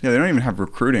 Mm-hmm. Yeah, they don't even have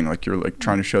recruiting. Like, you're like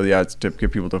trying to show the ads to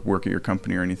get people to work at your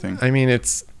company or anything. I mean,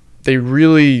 they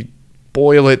really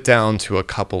boil it down to a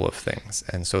couple of things.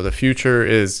 And so the future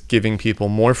is giving people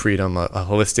more freedom, a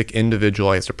holistic,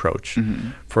 individualized approach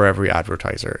for every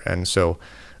advertiser. And so,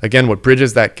 again, what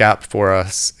bridges that gap for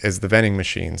us is the vending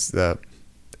machines.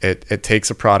 It takes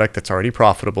a product that's already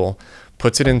profitable,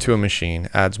 puts it into a machine,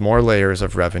 adds more layers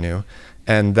of revenue,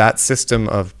 and that system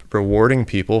of rewarding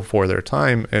people for their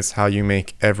time is how you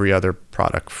make every other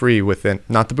product free within,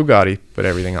 not the Bugatti, but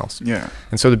everything else. Yeah.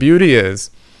 And so the beauty is,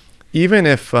 even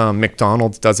if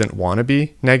McDonald's doesn't want to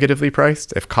be negatively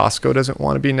priced, if Costco doesn't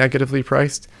want to be negatively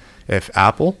priced, if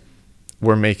Apple,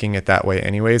 we're making it that way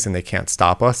anyways and they can't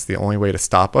stop us, the only way to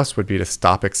stop us would be to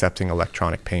stop accepting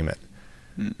electronic payment,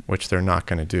 which they're not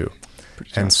going to do.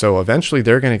 And so eventually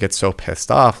they're going to get so pissed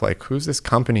off, like, who's this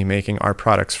company making our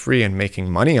products free and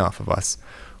making money off of us?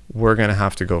 We're going to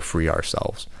have to go free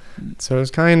ourselves. So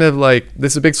it's kind of like,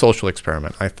 this is a big social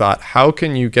experiment. I thought, how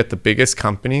can you get the biggest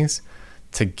companies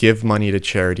to give money to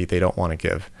charity they don't want to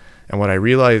give? And what I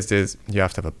realized is you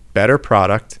have to have a better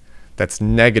product that's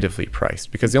negatively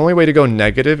priced, because the only way to go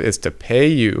negative is to pay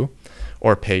you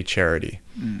or pay charity.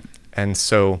 And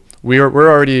so we're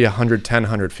already 110,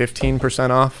 115%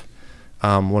 off.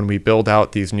 When we build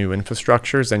out these new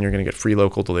infrastructures, then you're going to get free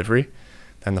local delivery.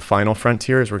 And the final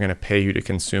frontier is we're going to pay you to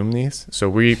consume these. So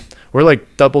we're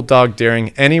like double dog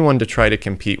daring anyone to try to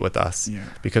compete with us,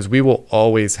 because we will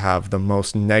always have the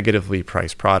most negatively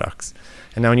priced products.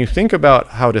 And now when you think about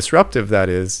how disruptive that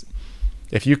is,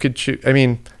 if you could choose, I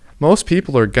mean, most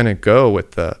people are going to go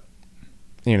with the,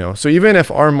 so even if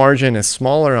our margin is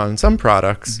smaller on some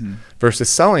products versus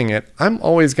selling it, I'm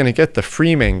always going to get the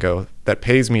free mango that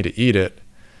pays me to eat it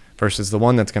versus the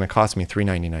one that's going to cost me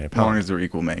 $3.99 a pound. As long as they're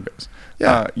equal mangoes.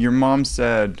 Yeah. Your mom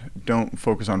said, don't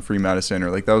focus on free medicine, or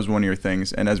like that was one of your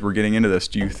things. And as we're getting into this,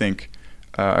 do you think,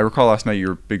 I recall last night you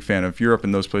were a big fan of Europe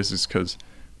and those places because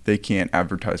they can't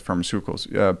advertise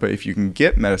pharmaceuticals. But if you can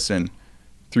get medicine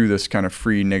through this kind of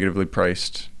free, negatively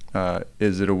priced,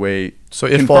 is it a way? So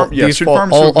if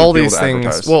all these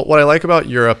things, well, what I like about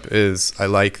Europe is I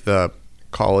like the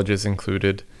colleges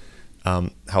included,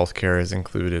 healthcare is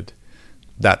included.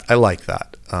 That I like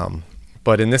that.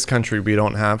 But in this country, we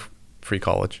don't have free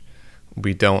college.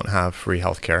 We don't have free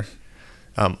healthcare.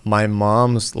 My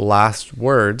mom's last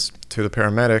words to the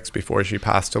paramedics before she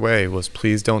passed away was,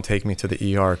 please don't take me to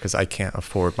the ER because I can't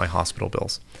afford my hospital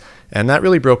bills. And that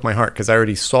really broke my heart because I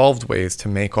already solved ways to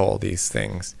make all these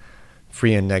things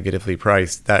free and negatively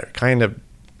priced. That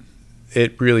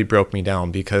it really broke me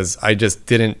down because I just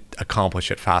didn't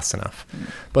accomplish it fast enough.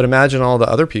 But imagine all the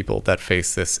other people that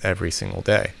face this every single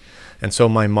day. And so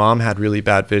my mom had really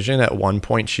bad vision. At one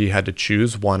point, she had to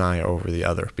choose one eye over the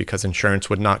other because insurance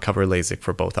would not cover LASIK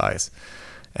for both eyes.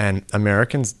 And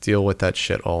Americans deal with that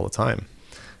shit all the time.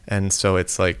 And so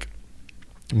it's like,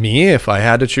 me, if I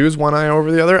had to choose one eye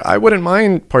over the other, I wouldn't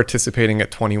mind participating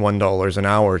at $21 an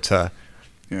hour to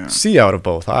see out of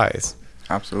both eyes.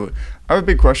 Absolutely. I have a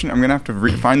big question. I'm going to have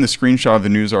to find the screenshot of the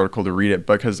news article to read it,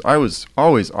 because I was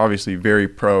always obviously very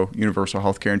pro universal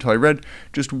healthcare until I read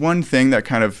just one thing that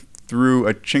kind of threw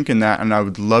a chink in that, and I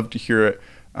would love to hear it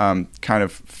kind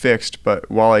of fixed. But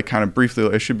while I kind of briefly,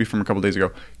 it should be from a couple of days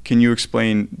ago, can you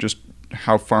explain just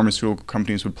how pharmaceutical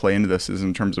companies would play into this, is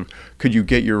in terms of, could you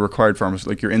get your required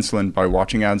like your insulin by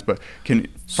watching ads, but can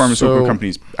pharmaceutical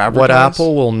companies advertise? What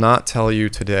Apple will not tell you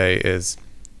today is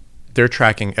they're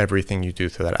tracking everything you do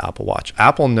through that Apple Watch.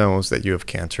 Apple knows that you have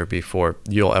cancer before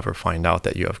you'll ever find out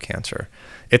that you have cancer.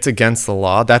 It's against the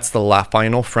law. That's the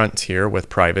final frontier with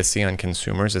privacy on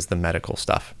consumers, is the medical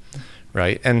stuff,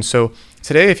 right? And so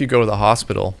today, if you go to the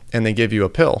hospital and they give you a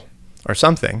pill or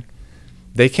something,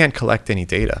 they can't collect any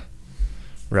data,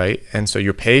 right? And so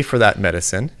you pay for that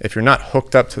medicine. If you're not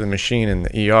hooked up to the machine in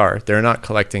the ER, they're not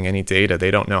collecting any data.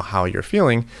 They don't know how you're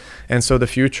feeling. And so the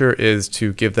future is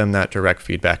to give them that direct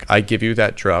feedback. I give you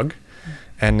that drug,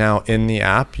 and now in the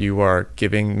app, you are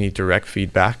giving me direct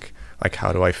feedback. Like,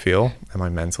 how do I feel? Am I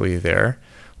mentally there?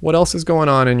 What else is going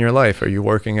on in your life? Are you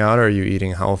working out? Are you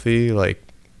eating healthy? Like,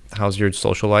 how's your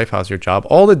social life? How's your job?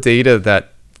 All the data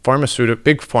that big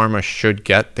pharma should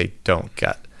get, they don't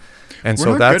get. And we're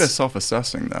so not that's good at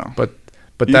self-assessing, though. But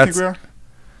do you that's think we are?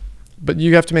 But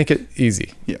you have to make it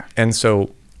easy. Yeah. And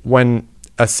so when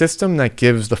a system that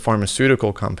gives the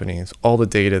pharmaceutical companies all the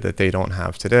data that they don't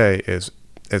have today is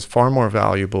far more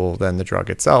valuable than the drug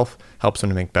itself, helps them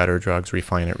to make better drugs,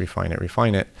 refine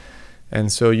it.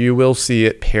 And so you will see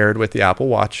it paired with the Apple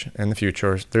Watch in the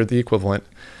future. They're the equivalent,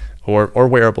 or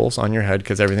wearables on your head,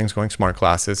 because everything's going smart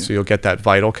glasses. So you'll get that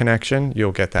vital connection.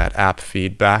 You'll get that app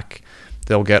feedback.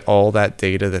 They'll get all that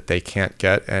data that they can't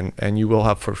get, and you will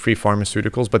have for free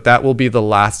pharmaceuticals. But that will be the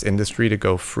last industry to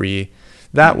go free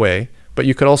that way. But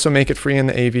you could also make it free in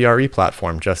the AVRE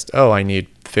platform. Just, I need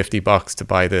 $50 to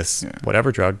buy this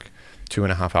whatever drug,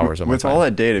 2.5 hours of my time. With all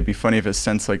that data, it'd be funny if it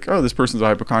sensed like, this person's a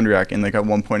hypochondriac, and like at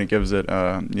one point it gives it,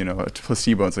 a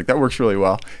placebo. It's like, that works really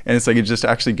well. And it's like, it just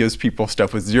actually gives people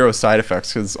stuff with zero side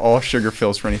effects, because all sugar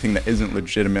fills for anything that isn't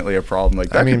legitimately a problem. Like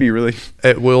that could be really...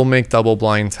 It will make double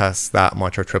blind tests that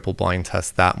much, or triple blind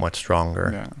tests that much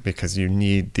stronger, because you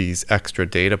need these extra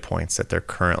data points that they're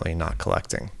currently not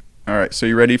collecting. All right, so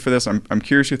you ready for this? I'm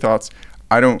curious your thoughts.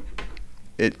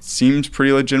 It seems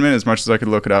pretty legitimate as much as I could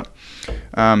look it up.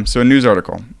 So a news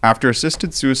article. After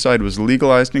assisted suicide was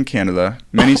legalized in Canada,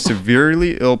 many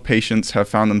severely ill patients have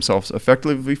found themselves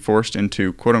effectively forced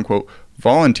into, quote unquote,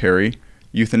 voluntary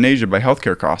euthanasia by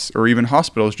healthcare costs, or even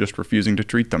hospitals just refusing to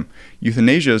treat them.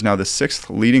 Euthanasia is now the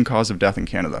 6th leading cause of death in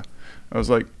Canada. I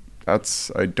was like,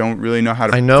 I don't really know how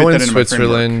to fit that into my framework. I know in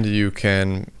Switzerland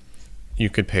you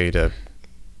could pay to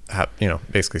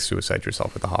basically suicide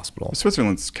yourself at the hospital.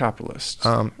 Switzerland's capitalist.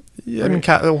 Yeah, I mean,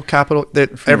 capital.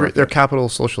 They're capital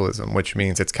socialism, which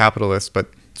means it's capitalist, but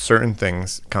certain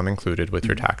things come included with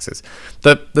your taxes.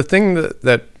 The thing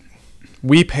that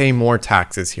we pay more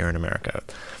taxes here in America.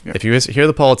 Yeah. If you hear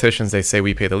the politicians, they say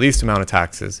we pay the least amount of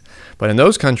taxes. But in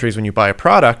those countries, when you buy a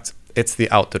product, it's the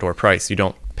out-the-door price. You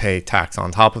don't pay tax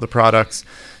on top of the products.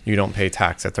 You don't pay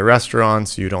tax at the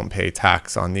restaurants. You don't pay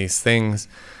tax on these things.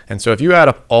 And so if you add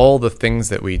up all the things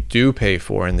that we do pay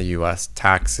for in the U.S.,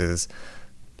 taxes,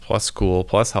 plus school,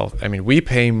 plus health, I mean, we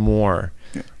pay more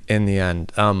in the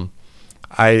end.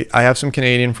 I have some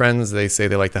Canadian friends. They say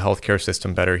they like the healthcare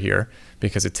system better here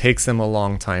because it takes them a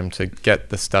long time to get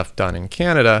the stuff done in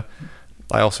Canada.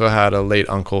 I also had a late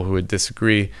uncle who would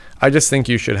disagree. I just think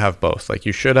you should have both. Like,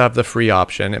 you should have the free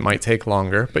option. It might take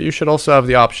longer, but you should also have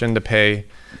the option to pay.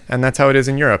 And that's how it is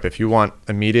in Europe. If you want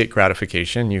immediate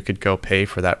gratification, you could go pay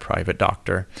for that private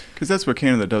doctor. Because that's what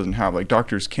Canada doesn't have. Like,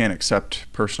 doctors can't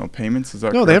accept personal payments. Is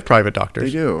that No, correct? They have private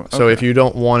doctors. They do. So Okay. if you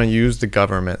don't want to use the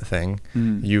government thing,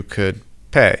 you could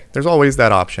pay. There's always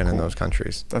that option in those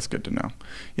countries. That's good to know.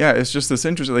 Yeah, it's just this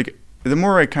interesting, like, the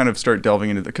more I kind of start delving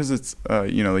into it, because it's,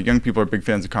 like young people are big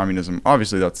fans of communism.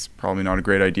 Obviously, that's probably not a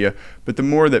great idea. But the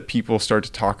more that people start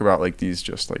to talk about, like, these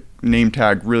just, like, name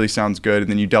tag really sounds good, and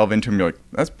then you delve into them, you're like,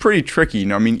 that's pretty tricky.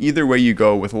 I mean, either way you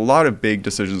go, with a lot of big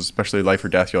decisions, especially life or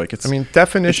death, you're like,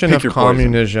 definition of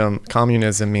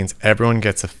communism means everyone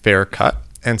gets a fair cut.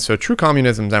 And so true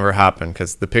communism never happened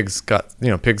because the pigs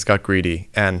got greedy.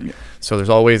 And so there's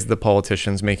always the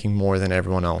politicians making more than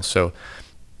everyone else. So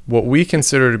what we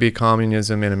consider to be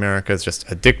communism in America is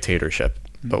just a dictatorship.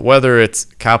 But whether it's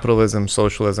capitalism,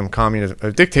 socialism, communism,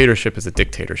 a dictatorship is a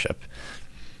dictatorship.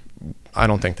 I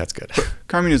don't think that's good. But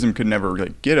communism could never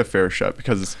get a fair shot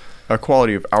because it's a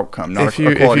quality of outcome, not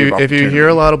a quality of opportunity. If you hear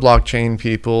a lot of blockchain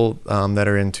people that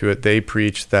are into it, they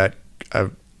preach that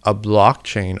a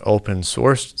blockchain open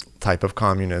source type of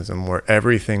communism where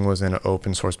everything was in an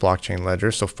open source blockchain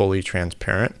ledger, so fully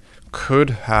transparent, could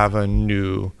have a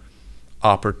new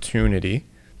opportunity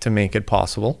to make it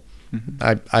possible.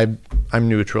 I'm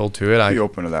neutral to it. Be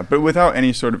open to that, but without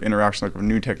any sort of interaction, like with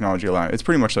new technology allowing. It's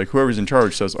pretty much like whoever's in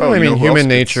charge says, "Oh, human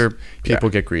nature, people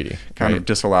get greedy." Kind of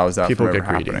disallows that people from get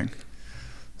ever greedy. happening.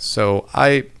 So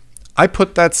I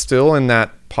put that still in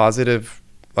that positive.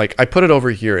 Like, I put it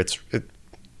over here. It's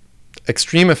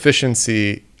extreme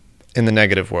efficiency in the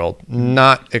negative world,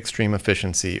 not extreme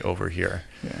efficiency over here.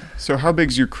 Yeah. So how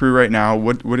big's your crew right now?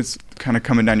 What is kind of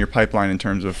coming down your pipeline in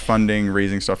terms of funding,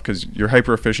 raising stuff? Because you're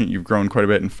hyper efficient. You've grown quite a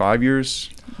bit in 5 years,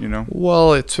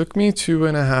 Well, it took me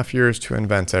 2.5 years to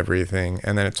invent everything.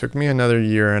 And then it took me another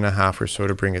 1.5 years or so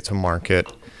to bring it to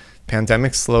market.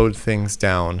 Pandemic slowed things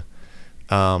down.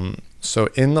 So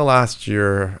in the last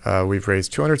year, we've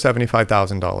raised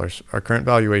 $275,000. Our current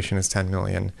valuation is $10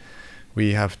 million.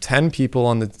 We have 10 people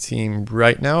on the team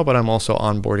right now, but I'm also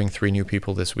onboarding 3 new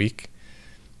people this week.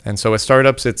 And so with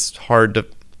startups, it's hard to,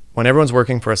 when everyone's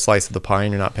working for a slice of the pie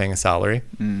and you're not paying a salary,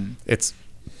 it's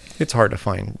hard to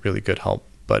find really good help.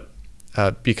 But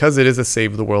because it is a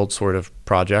save the world sort of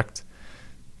project,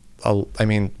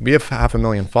 we have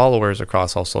 500,000 followers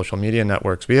across all social media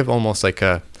networks. We have almost like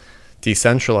a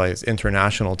decentralized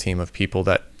international team of people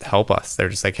that help us. They're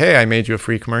just like, hey, I made you a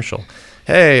free commercial.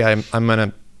 Hey,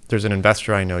 there's an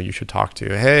investor I know you should talk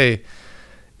to. Hey,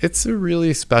 it's a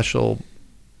really special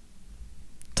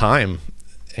time,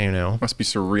 Must be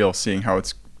surreal seeing how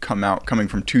it's coming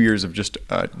from 2 years of just,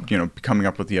 coming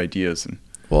up with the ideas.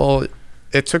 Well,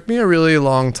 it took me a really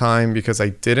long time because I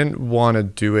didn't want to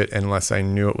do it unless I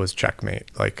knew it was checkmate.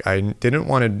 Like, I didn't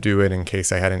want to do it in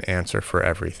case I had an answer for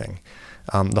everything.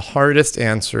 The hardest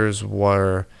answers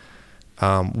were,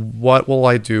 what will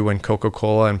I do when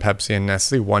Coca-Cola and Pepsi and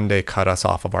Nestle one day cut us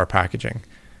off of our packaging?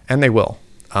 And they will.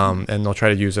 And they'll try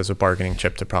to use it as a bargaining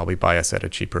chip to probably buy us at a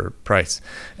cheaper price.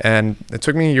 And it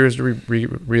took me years to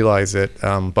realize it.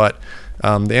 But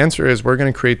the answer is we're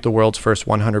going to create the world's first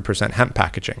 100% hemp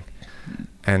packaging.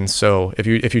 And so if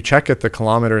you check at the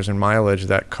kilometers and mileage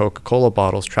that Coca-Cola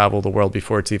bottles travel the world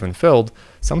before it's even filled,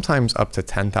 sometimes up to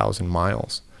 10,000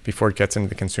 miles before it gets into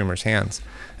the consumer's hands.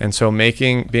 And so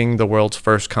being the world's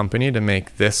first company to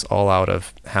make this all out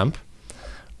of hemp,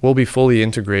 we'll be fully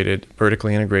integrated,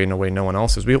 vertically integrated in a way no one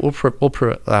else is.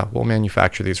 We'll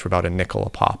manufacture these for about $0.05 a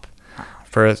pop,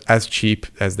 for as cheap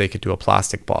as they could do a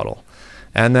plastic bottle.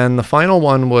 And then the final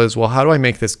one was, well, how do I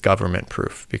make this government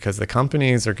proof? Because the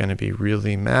companies are going to be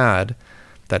really mad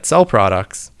that sell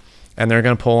products and they're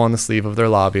going to pull on the sleeve of their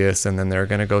lobbyists, and then they're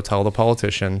going to go tell the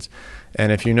politicians.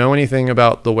 And if you know anything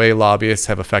about the way lobbyists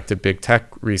have affected big tech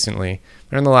recently,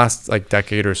 or in the last like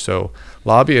decade or so,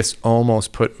 lobbyists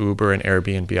almost put Uber and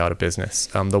Airbnb out of business.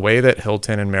 The way that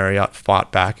Hilton and Marriott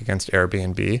fought back against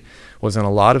Airbnb was in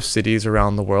a lot of cities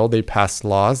around the world, they passed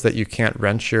laws that you can't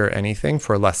rent share anything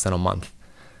for less than a month.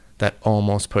 That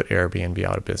almost put Airbnb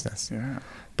out of business. Yeah.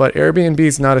 But Airbnb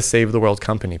is not a save the world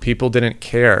company. People didn't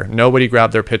care. Nobody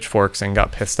grabbed their pitchforks and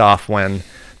got pissed off when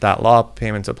that law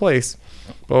came into place.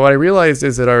 But what I realized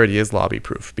is it already is lobby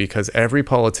proof, because every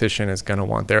politician is going to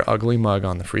want their ugly mug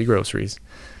on the free groceries.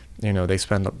 You know, they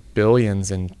spend billions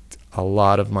and a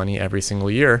lot of money every single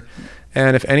year.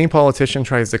 And if any politician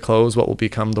tries to close what will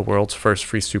become the world's first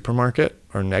free supermarket,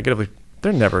 or negatively,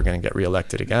 they're never going to get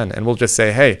reelected again. And we'll just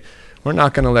say, hey, we're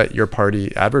not going to let your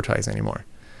party advertise anymore.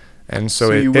 And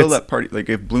so you will let party, like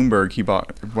if Bloomberg, he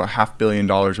bought what, $500 million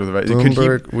worth of it.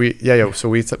 Bloomberg, So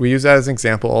we use that as an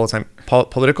example all the time.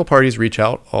 Political parties reach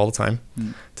out all the time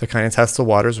to kind of test the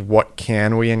waters. What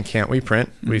can we and can't we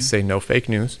print? We say no fake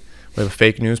news. We have a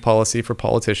fake news policy for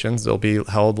politicians. They'll be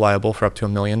held liable for up to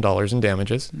 $1 million in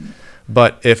damages.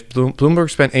 But if Bloomberg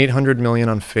spent $800 million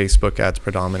on Facebook ads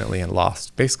predominantly and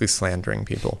lost, basically slandering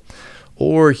people,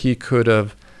 or he could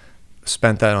have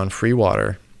spent that on free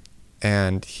water,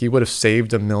 and he would have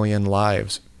saved 1 million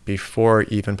lives before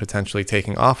even potentially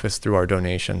taking office through our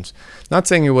donations. Not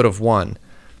saying he would have won,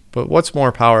 but what's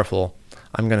more powerful?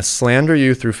 I'm going to slander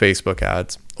you through Facebook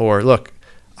ads, or look,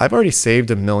 I've already saved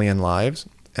 1 million lives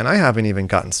and I haven't even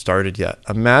gotten started yet.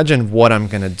 Imagine what I'm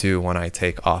going to do when I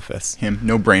take office. Him,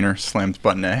 no brainer, slams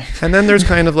button A. And then there's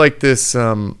kind of like this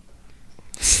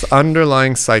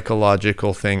underlying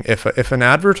psychological thing. If an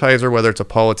advertiser, whether it's a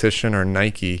politician or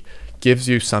Nike, gives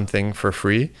you something for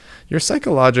free, you're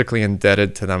psychologically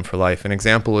indebted to them for life. An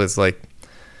example is like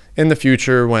in the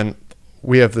future when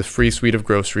we have the free suite of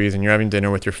groceries and you're having dinner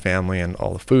with your family and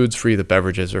all the food's free, the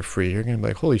beverages are free. You're going to be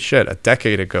like, holy shit, a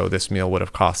decade ago, this meal would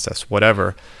have cost us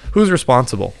whatever. Who's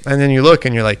responsible? And then you look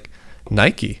and you're like,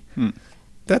 Nike.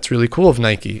 That's really cool of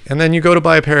Nike. And then you go to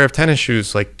buy a pair of tennis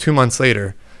shoes like 2 months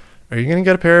later. Are you going to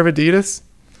get a pair of Adidas?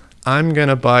 I'm going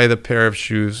to buy the pair of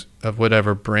shoes of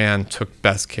whatever brand took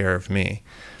best care of me.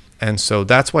 And so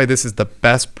that's why this is the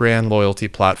best brand loyalty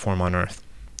platform on earth.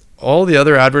 All the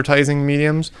other advertising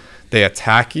mediums, they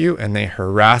attack you and they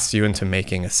harass you into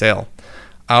making a sale.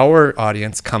 Our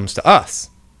audience comes to us.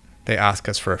 They ask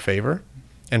us for a favor.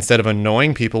 Instead of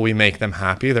annoying people, we make them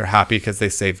happy. They're happy because they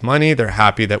save money. They're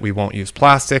happy that we won't use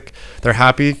plastic. They're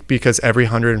happy because every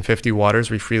 150 waters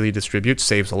we freely distribute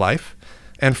saves a life.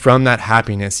 And from that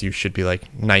happiness, you should be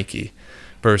like Nike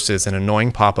versus an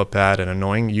annoying pop-up ad, an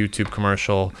annoying YouTube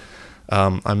commercial.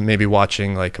 I'm maybe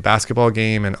watching like a basketball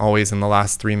game, and always in the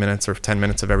last 3 minutes or 10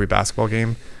 minutes of every basketball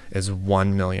game is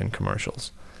 1 million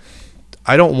commercials.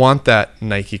 I don't want that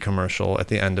Nike commercial at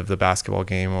the end of the basketball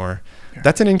game, or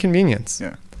that's an inconvenience.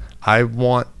 Yeah. I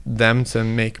want them to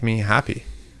make me happy,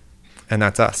 and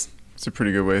that's us. It's a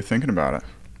pretty good way of thinking about it.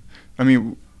 I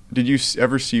mean, did you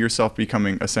ever see yourself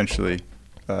becoming essentially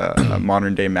a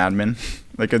modern day Mad Men,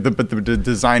 like the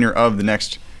designer of the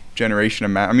next generation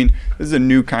of I mean, this is a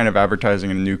new kind of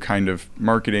advertising and a new kind of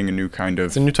marketing, a new kind of...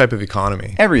 It's a new type of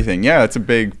economy. Everything, yeah. It's a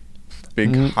big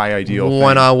high ideal thing.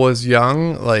 When I was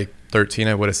young, like 13,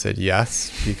 I would have said yes,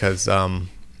 because so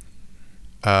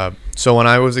when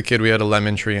I was a kid, we had a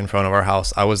lemon tree in front of our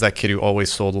house. I was that kid who always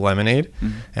sold lemonade.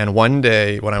 And one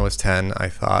day when I was 10, I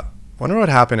thought, wonder what would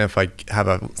happen if I have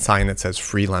a sign that says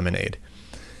free lemonade,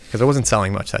 because I wasn't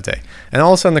selling much that day. And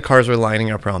all of a sudden the cars were lining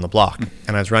up around the block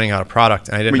and I was running out of product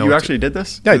and I didn't know. You actually did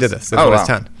this? Yeah, I did this. This was when I was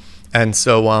 10. And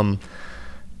so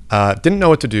didn't know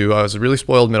what to do. I was a really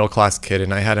spoiled middle class kid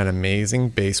and I had an amazing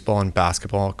baseball and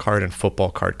basketball card and football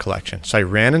card collection. So I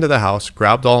ran into the house,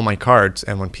 grabbed all my cards,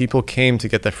 and when people came to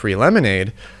get the free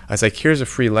lemonade, I was like, here's a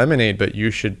free lemonade, but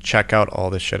you should check out all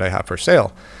this shit I have for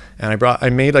sale. And I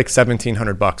made like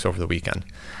 $1,700 over the weekend.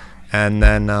 And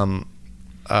then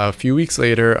a few weeks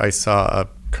later, I saw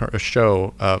a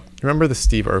show. Remember the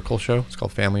Steve Urkel show? It's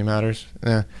called Family Matters.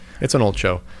 It's an old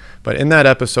show. But in that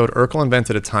episode, Urkel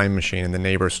invented a time machine and the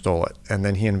neighbor stole it. And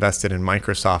then he invested in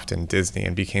Microsoft and Disney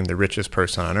and became the richest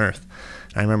person on earth.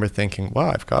 And I remember thinking, wow,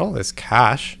 I've got all this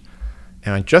cash.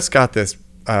 And I just got this,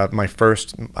 my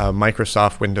first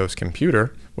Microsoft Windows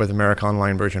computer with America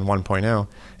Online version 1.0.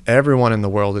 Everyone in the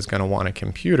world is going to want a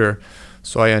computer.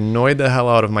 So I annoyed the hell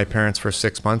out of my parents for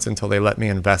 6 months until they let me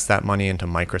invest that money into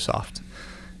Microsoft.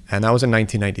 And that was in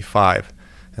 1995.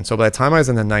 And so by the time I was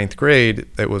in the 9th grade,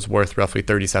 it was worth roughly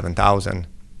 $37,000.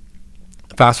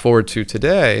 Fast forward to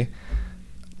today,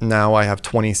 now I have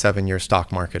 27 years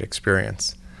stock market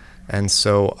experience. And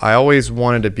so I always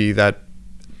wanted to be that.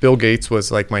 Bill Gates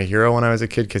was like my hero when I was a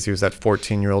kid because he was that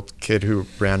 14-year-old kid who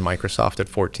ran Microsoft at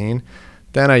 14.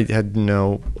 Then I had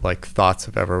no like thoughts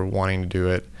of ever wanting to do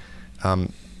it.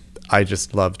 I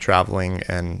just loved traveling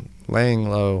and laying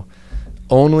low.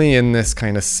 Only in this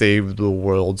kind of save the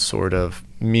world sort of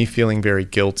me feeling very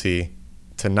guilty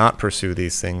to not pursue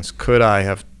these things could I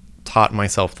have taught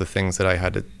myself the things that I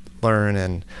had to learn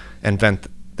and invent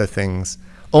the things.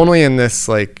 Only in this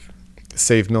like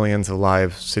save millions of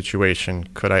lives situation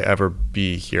could I ever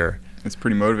be here. It's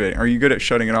pretty motivating. Are you good at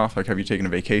shutting it off? Like, have you taken a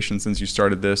vacation since you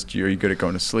started this? Are you good at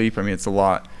going to sleep? I mean, it's a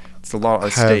lot at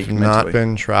stake mentally. I have not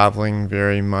been traveling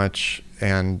very much,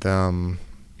 and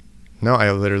no,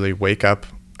 I literally wake up.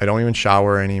 I don't even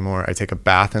shower anymore. I take a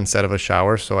bath instead of a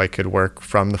shower so I could work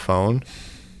from the phone.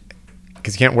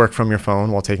 Because you can't work from your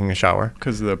phone while taking a shower.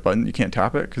 Because of the button, you can't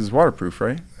tap it? Because it's waterproof,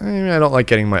 right? I mean, I don't like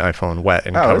getting my iPhone wet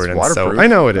and covered in soap. Waterproof. I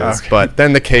know it is, Okay. but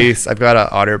then the case, I've got an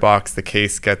OtterBox, the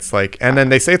case gets like, and then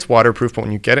they say it's waterproof, but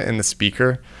when you get it in the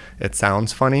speaker, it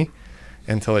sounds funny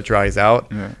until it dries out.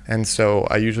 Yeah. And so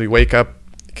I usually wake up,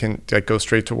 go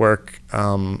straight to work,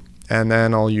 and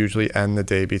then I'll usually end the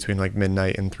day between like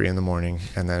midnight and 3 a.m,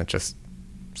 and then it just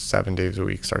 7 days a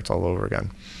week starts all over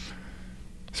again.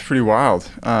 It's pretty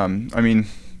wild. I mean,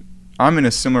 I'm in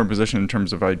a similar position in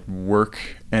terms of I work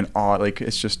and like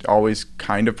it's just always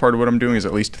kind of part of what I'm doing is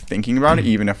at least thinking about it.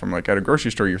 Even if I'm like at a grocery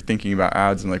store, you're thinking about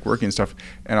ads and like working and stuff.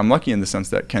 And I'm lucky in the sense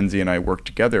that Kenzie and I work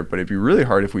together, but it'd be really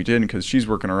hard if we didn't because she's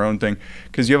working her own thing.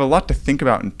 Because you have a lot to think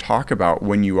about and talk about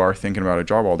when you are thinking about a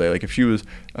job all day. Like if she was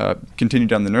continued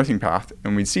down the nursing path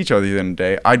and we'd see each other the end of the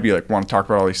day, I'd be like want to talk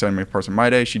about all these exciting parts of my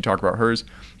day. She'd talk about hers.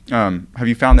 Have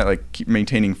you found that like keep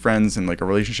maintaining friends and like a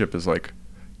relationship is like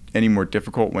any more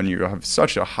difficult when you have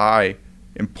such a high,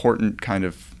 important kind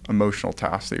of emotional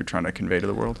task that you're trying to convey to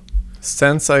the world?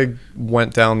 Since I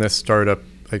went down this startup,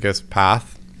 I guess,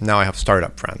 path, now I have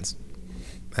startup friends.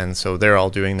 And so they're all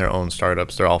doing their own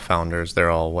startups. They're all founders. They're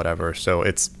all whatever. So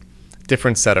it's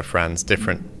different set of friends,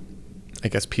 different, I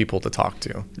guess, people to talk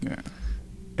to. Yeah.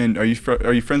 And are you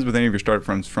friends with any of your startup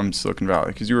friends from Silicon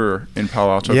Valley? Because you were in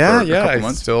Palo Alto for a couple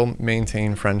months. I still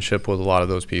maintain friendship with a lot of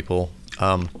those people.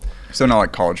 So not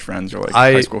like college friends or like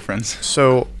high school friends?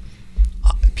 So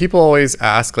people always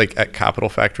ask, like at Capital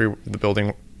Factory, the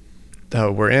building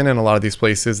we're in, and a lot of these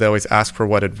places, they always ask for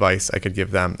what advice I could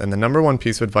give them. And the number one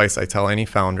piece of advice I tell any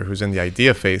founder who's in the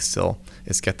idea phase still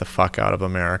is get the fuck out of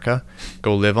America.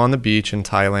 Go live on the beach in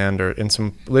Thailand or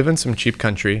live in some cheap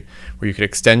country where you could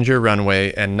extend your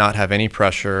runway and not have any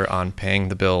pressure on paying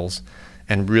the bills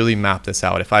and really map this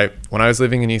out. When I was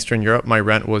living in Eastern Europe, my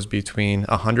rent was between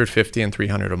 $150 and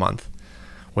 $300 a month.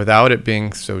 Without it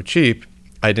being so cheap,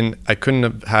 I couldn't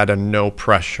have had a no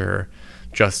pressure,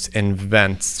 just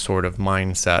invent sort of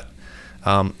mindset.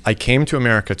 I came to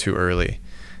America too early.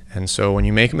 And so when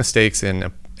you make mistakes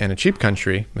in a cheap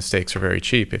country, mistakes are very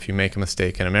cheap. If you make a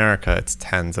mistake in America, it's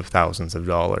tens of thousands of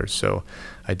dollars. So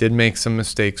I did make some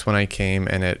mistakes when I came,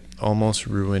 and it almost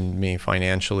ruined me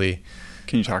financially.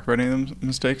 Can you talk about any of them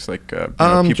mistakes? Like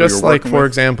just like, for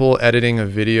example, editing a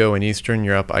video in Eastern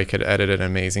Europe, I could edit an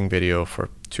amazing video for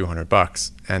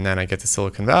 $200, and then I get to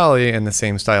Silicon Valley, and the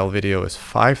same style video is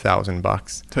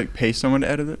 $5,000. To like pay someone to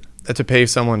edit it? To pay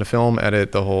someone to film,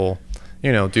 edit the whole,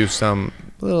 do some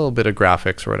little bit of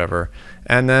graphics or whatever,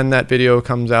 and then that video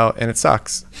comes out and it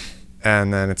sucks,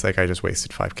 and then it's like I just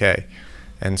wasted $5,000,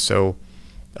 and so,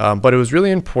 but it was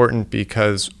really important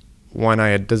because when I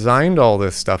had designed all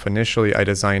this stuff, initially I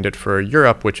designed it for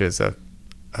Europe, which is a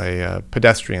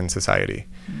pedestrian society.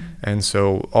 And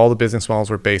so all the business models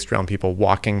were based around people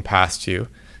walking past you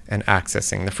and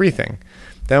accessing the free thing.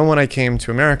 Then when I came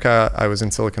to America, I was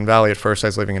in Silicon Valley. At first I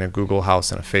was living in a Google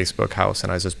house and a Facebook house, and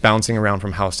I was just bouncing around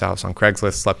from house to house on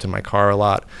Craigslist, slept in my car a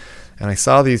lot. And I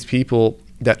saw these people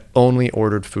that only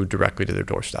ordered food directly to their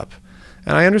doorstep.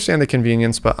 And I understand the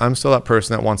convenience, but I'm still that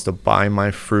person that wants to buy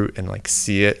my fruit and like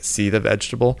see the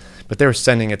vegetable, but they were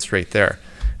sending it straight there.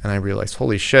 And I realized,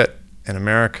 holy shit, in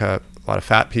America, a lot of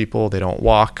fat people, they don't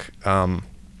walk.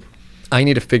 I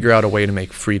need to figure out a way to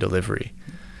make free delivery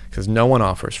because no one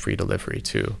offers free delivery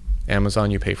to Amazon.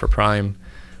 You pay for Prime.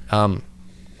 And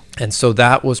so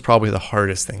that was probably the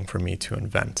hardest thing for me to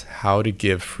invent, how to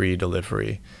give free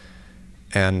delivery.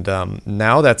 And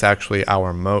now that's actually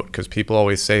our moat, because people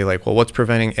always say like, well, what's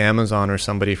preventing Amazon or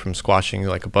somebody from squashing you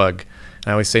like a bug? And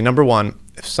I always say, number one,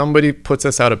 if somebody puts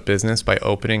us out of business by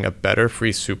opening a better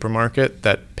free supermarket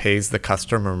that pays the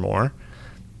customer more,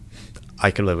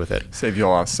 I could live with it. Save you a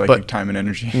lot of psychic time and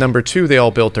energy. Number two, they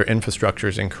all built their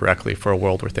infrastructures incorrectly for a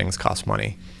world where things cost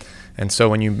money. And so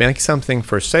when you make something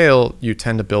for sale, you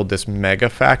tend to build this mega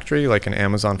factory, like an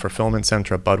Amazon fulfillment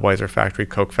center, a Budweiser factory,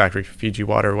 Coke factory, Fiji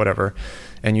Water, whatever.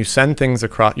 And you send things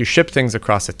across, you ship things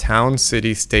across a town,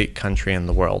 city, state, country, and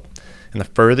the world. And the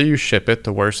further you ship it,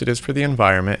 the worse it is for the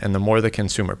environment and the more the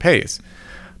consumer pays.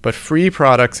 But free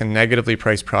products and negatively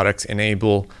priced products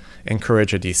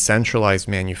encourage a decentralized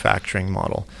manufacturing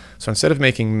model. So instead of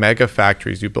making mega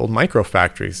factories, you build micro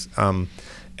factories.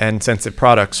 And since the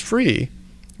product's free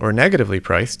or negatively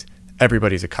priced,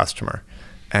 everybody's a customer.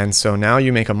 And so now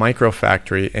you make a micro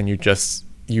factory and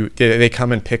they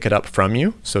come and pick it up from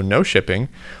you, so no shipping,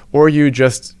 or you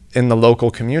just, in the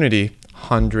local community,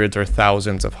 hundreds or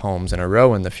thousands of homes in a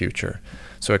row in the future.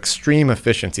 So extreme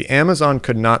efficiency. Amazon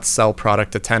could not sell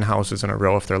product to 10 houses in a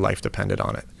row if their life depended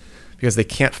on it, because they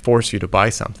can't force you to buy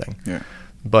something. Yeah.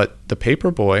 But the paper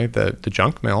boy, the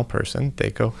junk mail person, they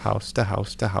go house to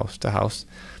house to house to house.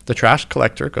 The trash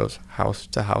collector goes house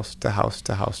to house to house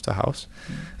to house to house.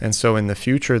 And so in the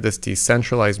future, this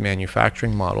decentralized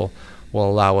manufacturing model will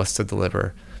allow us to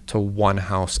deliver to one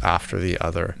house after the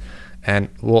other, and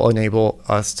will enable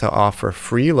us to offer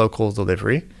free local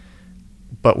delivery,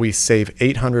 but we save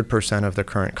 800% of the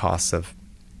current costs of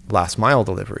last mile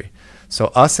delivery. So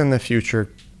us in the future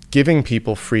giving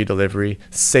people free delivery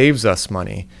saves us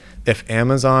money. If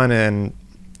Amazon and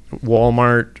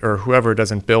Walmart or whoever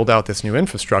doesn't build out this new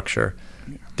infrastructure,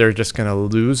 they're just going to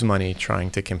lose money trying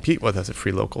to compete with us at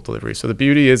free local delivery. So the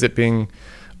beauty is it being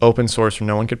open source and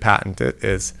no one could patent it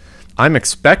is I'm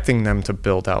expecting them to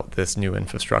build out this new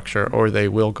infrastructure or they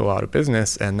will go out of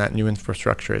business, and that new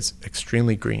infrastructure is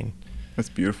extremely green. That's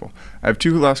beautiful. I have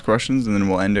two last questions, and then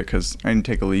we'll end it because I need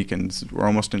to take a leak, and we're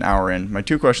almost an hour in. My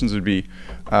two questions would be,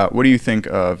 what do you think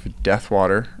of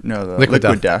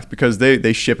Liquid Death? Because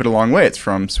they ship it a long way. It's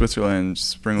from Switzerland,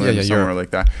 Springland, somewhere Europe.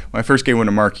 Like that. When I first gave one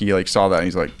to Mark, he saw that, and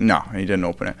he's like, no, and he didn't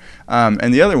open it.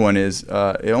 And the other one is,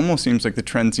 it almost seems like the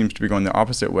trend seems to be going the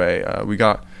opposite way. We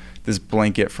got this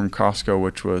blanket from Costco,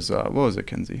 which was, what was it,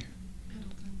 Kenzie?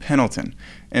 Pendleton.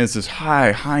 And it's this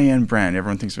high-end brand.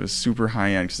 Everyone thinks it was super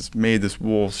high-end because it's made this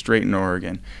wool straight in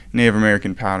Oregon, Native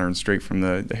American pattern straight from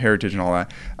the heritage and all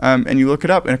that. And you look it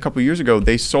up, and a couple of years ago,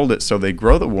 they sold it so they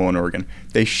grow the wool in Oregon.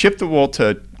 They ship the wool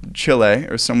to Chile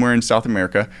or somewhere in South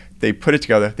America. They put it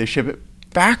together. They ship it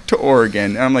back to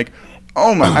Oregon. And I'm like,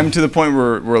 oh my, I'm to the point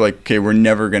where we're like, okay, we're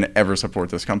never going to ever support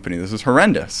this company. This is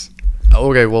horrendous.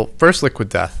 Okay, well, first Liquid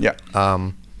Death. Yeah.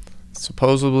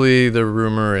 Supposedly the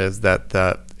rumor is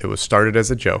that it was started as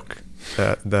a joke.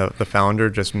 The founder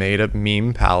just made a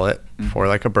meme palette for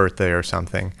like a birthday or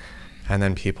something, and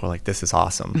then people were like, this is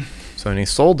awesome. So then he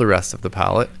sold the rest of the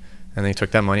palette, and they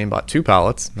took that money and bought 2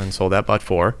 pallets, and then sold that, bought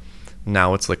 4.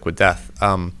 Now it's Liquid Death.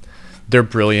 They're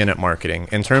brilliant at marketing.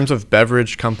 In terms of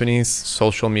beverage companies,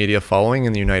 social media following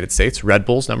in the United States, Red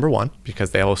Bull's number 1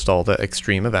 because they host all the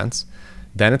extreme events.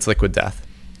 Then it's Liquid Death.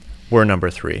 We're number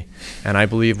 3. And I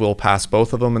believe we'll pass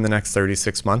both of them in the next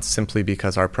 36 months simply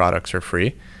because our products are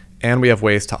free. And we have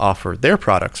ways to offer their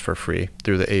products for free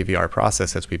through the AVR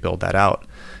process as we build that out.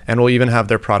 And we'll even have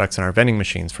their products in our vending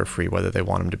machines for free, whether they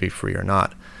want them to be free or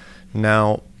not.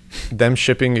 Now, them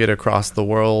shipping it across the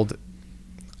world,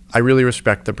 I really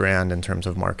respect the brand in terms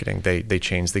of marketing. They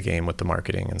changed the game with the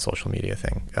marketing and social media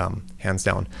thing, hands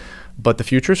down. But the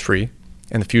future is free,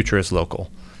 and the future is local.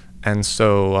 And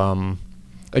so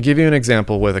I'll give you an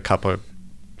example with a cup of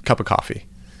coffee.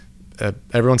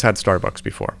 Everyone's had Starbucks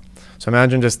before. So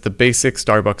imagine just the basic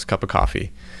Starbucks cup of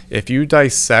coffee. If you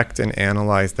dissect and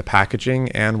analyze the packaging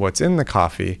and what's in the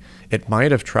coffee, it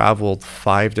might have traveled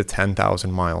 5,000 to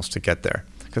 10,000 miles to get there.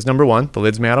 Because number 1, the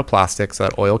lid's made out of plastic, so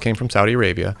that oil came from Saudi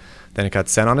Arabia. Then it got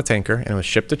sent on a tanker and it was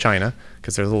shipped to China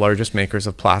because they're the largest makers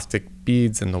of plastic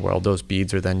beads in the world. Those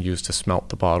beads are then used to smelt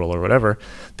the bottle or whatever.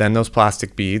 Then those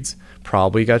plastic beads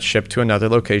probably got shipped to another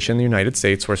location in the United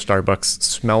States where Starbucks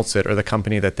smelts it, or the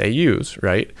company that they use,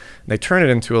 right? They turn it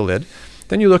into a lid.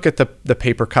 Then you look at the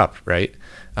paper cup, right?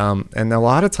 And a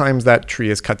lot of times that tree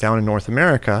is cut down in North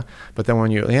America, but then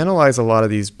when you analyze a lot of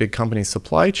these big companies'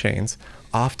 supply chains,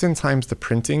 oftentimes the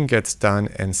printing gets done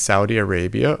in Saudi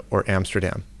Arabia or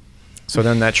Amsterdam. So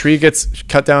then that tree gets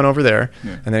cut down over there,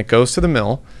 and then it goes to the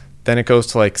mill. Then it goes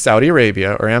to like Saudi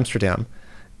Arabia or Amsterdam,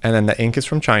 and then the ink is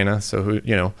from China. So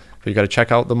you got to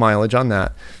check out the mileage on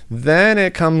that. Then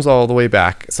it comes all the way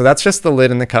back. So that's just the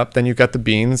lid in the cup. Then you've got the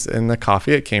beans in the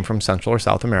coffee. It came from Central or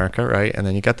South America, right? And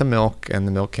then you got the milk, and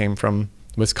the milk came from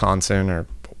Wisconsin or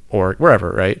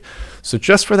wherever, right? So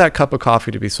just for that cup of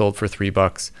coffee to be sold for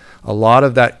 $3, a lot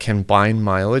of that combined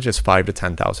mileage is 5,000 to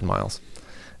 10,000 miles.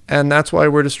 And that's why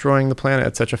we're destroying the planet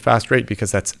at such a fast rate, because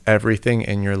that's everything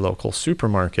in your local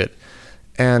supermarket.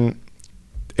 And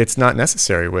it's not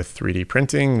necessary with 3D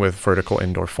printing, with vertical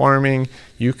indoor farming.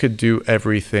 You could do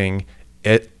everything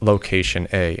at location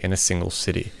A in a single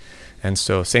city. And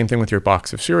so same thing with your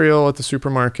box of cereal at the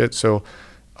supermarket. So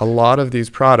a lot of these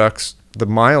products, the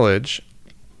mileage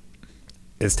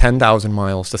is 10,000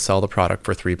 miles to sell the product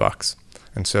for $3.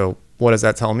 And so what does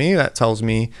that tell me? That tells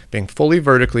me being fully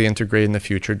vertically integrated in the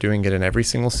future, doing it in every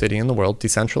single city in the world,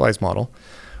 decentralized model.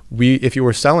 If you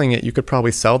were selling it, you could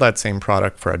probably sell that same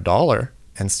product for $1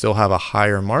 and still have a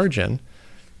higher margin.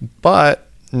 But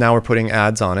now we're putting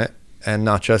ads on it, and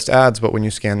not just ads, but when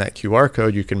you scan that QR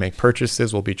code, you can make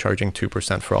purchases. We'll be charging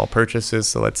 2% for all purchases.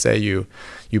 So let's say you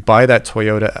buy that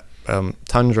Toyota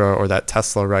Tundra or that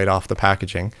Tesla right off the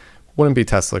packaging. Wouldn't be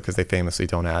Tesla because they famously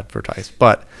don't advertise,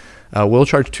 but we'll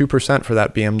charge 2% for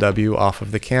that BMW off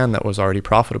of the can that was already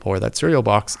profitable, or that cereal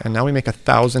box. And now we make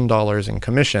 $1,000 in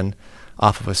commission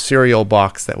off of a cereal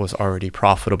box that was already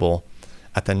profitable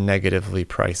at the negatively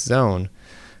priced zone.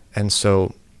 And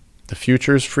so the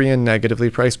future is free and negatively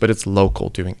priced, but it's local,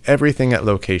 doing everything at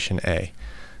location A.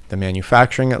 The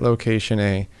manufacturing at location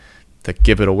A, the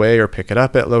give it away or pick it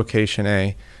up at location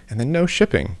A, and then no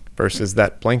shipping versus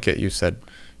that blanket you said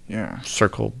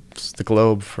circles the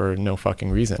globe for no fucking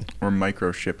reason. Or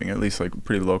micro shipping, at least like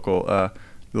pretty local.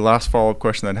 The last follow-up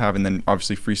question that I have, and then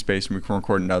obviously free space, and we can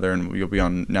record another, and you'll be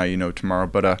on Now You Know tomorrow.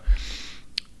 But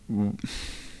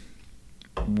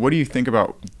what do you think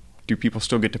about, do people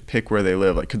still get to pick where they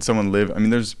live? Like, could someone live? I mean,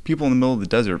 there's people in the middle of the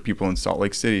desert, people in Salt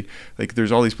Lake City. Like,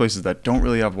 there's all these places that don't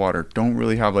really have water, don't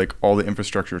really have like all the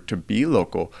infrastructure to be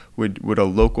local. Would a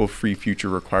local free future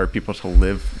require people to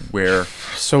live where?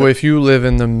 So if you live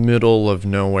in the middle of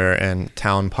nowhere and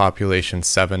town population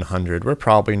 700, we're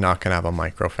probably not going to have a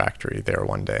micro factory there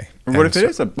one day. Or what if it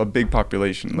is a big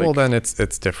population? Well, then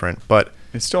it's different, but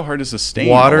it's still hard to sustain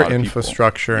water a lot of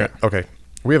infrastructure. Yeah. Okay.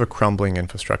 We have a crumbling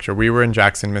infrastructure. We were in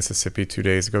Jackson, Mississippi 2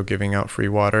 days ago giving out free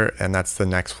water, and that's the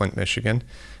next Flint, Michigan.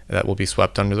 That will be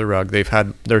swept under the rug. They've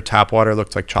had their tap water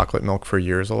looked like chocolate milk for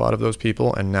years, a lot of those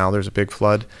people, and now there's a big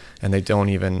flood, and they don't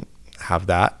even have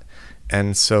that.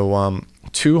 And so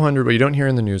 200, what you don't hear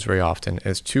in the news very often,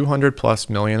 is 200 plus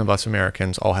million of us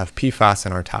Americans all have PFAS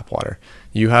in our tap water.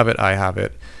 You have it, I have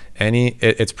it.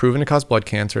 It's proven to cause blood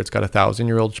cancer. It's got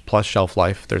 1,000-year-old plus shelf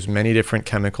life. There's many different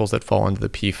chemicals that fall into the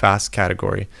PFAS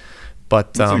category.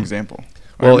 But that's an example.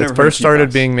 Well, it first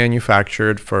started being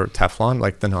manufactured for Teflon,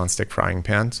 like the nonstick frying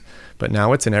pans. But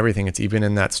now it's in everything. It's even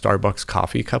in that Starbucks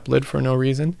coffee cup lid for no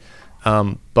reason.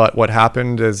 But what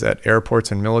happened is at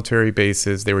airports and military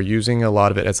bases, they were using a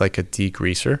lot of it as like a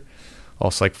degreaser.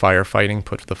 Also like firefighting,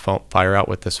 put the fire out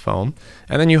with this foam.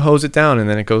 And then you hose it down, and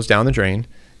then it goes down the drain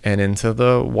and into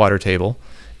the water table,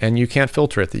 and you can't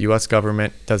filter it. The U.S.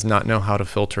 government does not know how to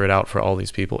filter it out for all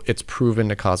these people. It's proven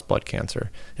to cause blood cancer.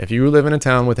 If you live in a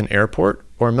town with an airport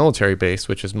or a military base,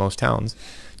 which is most towns,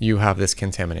 you have this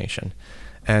contamination.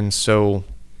 And so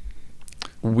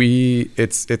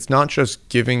it's not just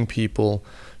giving people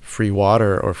free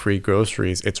water or free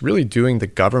groceries. It's really doing the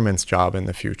government's job in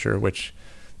the future, which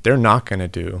they're not going to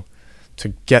do, to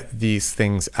get these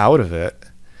things out of it.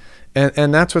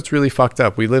 And that's what's really fucked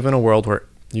up. We live in a world where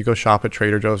you go shop at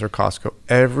Trader Joe's or Costco,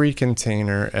 every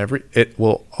container, it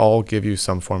will all give you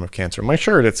some form of cancer. My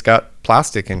shirt, it's got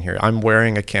plastic in here. I'm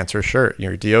wearing a cancer shirt.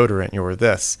 Your deodorant, your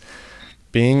this.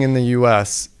 Being in the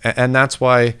US, and that's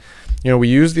why, we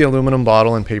use the aluminum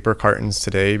bottle and paper cartons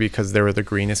today because they were the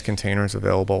greenest containers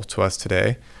available to us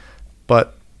today.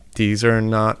 But these are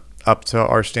not up to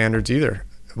our standards either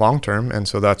long term. And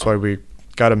so that's why we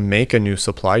got to make a new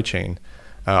supply chain.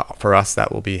 For us,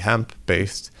 that will be hemp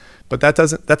based, but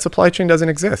that supply chain doesn't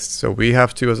exist. So we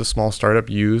have to, as a small startup,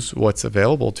 use what's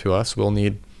available to us. We'll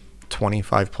need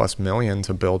 25 plus million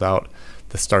to build out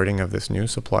the starting of this new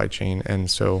supply chain.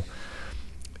 And so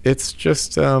it's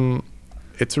just,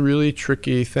 it's a really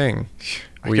tricky thing.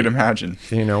 I could imagine.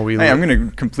 I'm going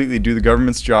to completely do the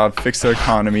government's job, fix the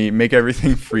economy, make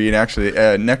everything free, and actually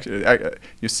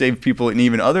you save people in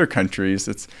even other countries.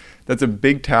 That's a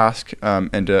big task,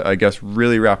 and to, I guess,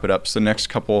 really wrap it up. So next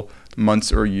couple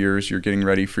months or years, you're getting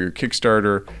ready for your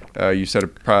Kickstarter. You said a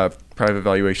private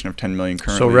valuation of $10 million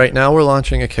currently. So right now we're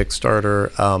launching a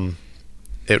Kickstarter.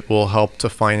 It will help to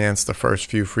finance the first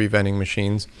few free vending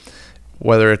machines,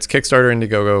 whether it's Kickstarter,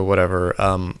 Indiegogo,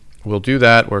 whatever. We'll do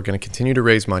that. We're going to continue to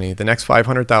raise money. The next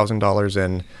 $500,000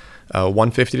 in,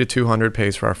 150 to 200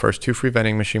 pays for our first 2 free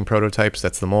vending machine prototypes.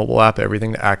 That's the mobile app,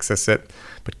 everything to access it,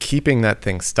 but keeping that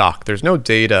thing stocked. There's no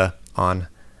data on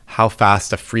how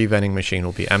fast a free vending machine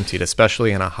will be emptied,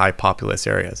 especially in a high populous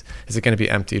areas. Is it going to be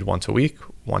emptied once a week,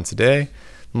 once a day,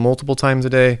 multiple times a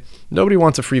day? Nobody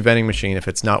wants a free vending machine if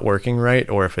it's not working right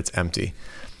or if it's empty.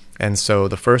 And so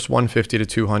the first 150 to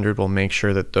 200 will make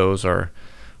sure that those are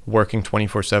working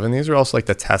 24/7. These are also like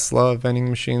the Tesla vending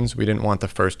machines. We didn't want the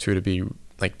first two to be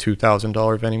like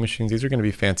 $2,000 vending machines. These are going to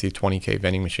be fancy 20K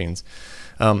vending machines.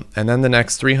 And then the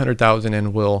next 300,000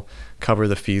 in will cover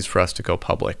the fees for us to go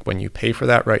public. When you pay for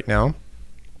that right now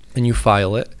and you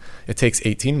file it, it takes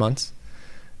 18 months.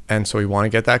 And so we want to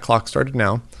get that clock started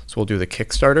now. So we'll do the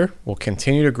Kickstarter. We'll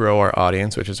continue to grow our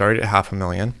audience, which is already at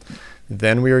 500,000.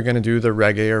 Then we are going to do the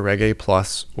Reg A or Reg A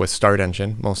Plus with Start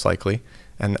Engine, most likely.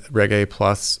 And Reg A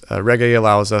Plus, Reg A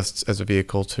allows us as a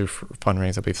vehicle to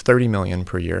fundraise, I believe, 30 million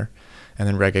per year. And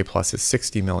then Reg A Plus is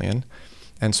 60 million.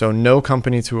 And so no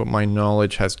company, to my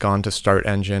knowledge, has gone to Start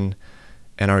Engine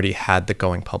and already had the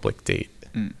going public date.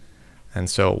 And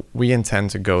so we intend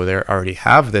to go there, already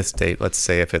have this date. Let's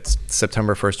say if it's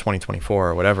September 1st, 2024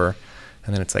 or whatever.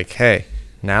 And then it's like, hey,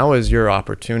 now is your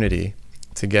opportunity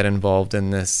to get involved in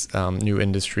this new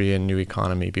industry and new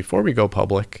economy before we go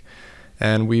public.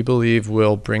 And we believe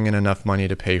we'll bring in enough money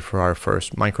to pay for our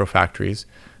first micro factories,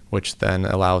 which then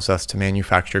allows us to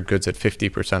manufacture goods at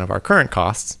 50% of our current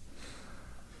costs.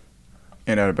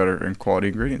 And at a better and quality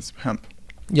ingredients, hemp.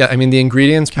 Yeah, I mean the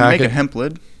ingredients package. Can you make a hemp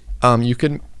lid?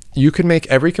 You could make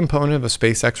every component of a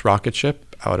SpaceX rocket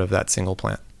ship out of that single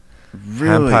plant. Really?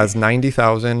 Hemp has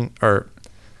 90,000 or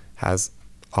has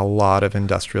a lot of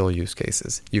industrial use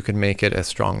cases. You could make it as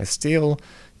strong as steel.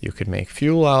 You could make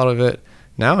fuel out of it.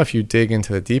 Now, if you dig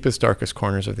into the deepest, darkest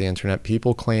corners of the internet,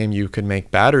 people claim you could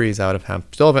make batteries out of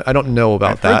hemp. Still, I don't know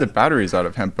about that. I've heard the batteries out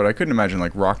of hemp, but I couldn't imagine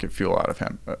like rocket fuel out of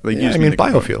hemp. Like, yeah, I mean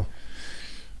biofuel.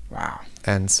 Wow.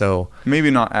 And so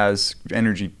maybe not as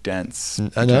energy dense.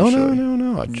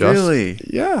 No. Really?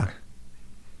 Yeah.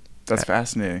 That's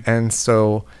fascinating. And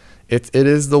so it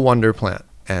is the wonder plant.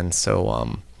 And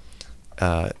so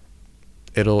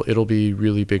it'll be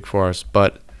really big for us.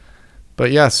 But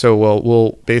yeah, so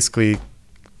we'll basically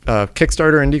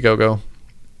Kickstarter Indiegogo,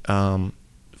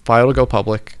 file to go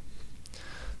public,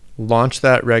 launch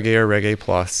that Reg A or Reg A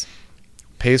Plus,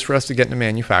 pays for us to get into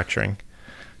manufacturing.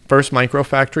 First micro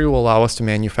factory will allow us to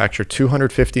manufacture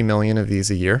 250 million of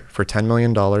these a year for $10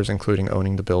 million, including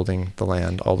owning the building, the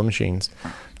land, all the machines.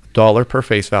 $1 per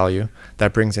face value.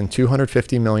 That brings in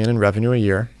 250 million in revenue a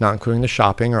year, not including the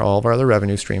shopping or all of our other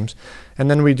revenue streams. And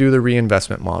then we do the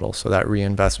reinvestment model. So that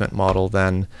reinvestment model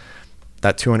then,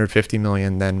 that 250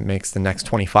 million then makes the next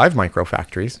 25 micro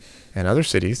factories in other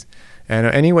cities. And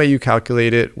any way you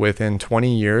calculate it, within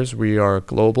 20 years, we are a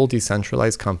global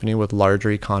decentralized company with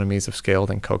larger economies of scale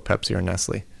than Coke, Pepsi, or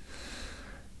Nestle.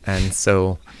 And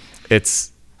so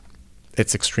it's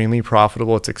extremely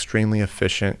profitable. It's extremely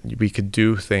efficient. We could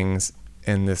do things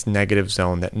in this negative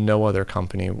zone that no other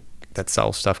company that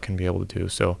sells stuff can be able to do.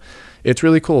 So it's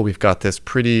really cool. We've got this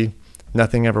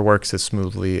nothing ever works as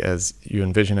smoothly as you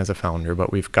envision as a founder,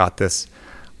 but we've got this,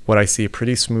 what I see, a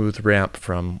pretty smooth ramp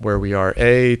from where we are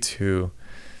to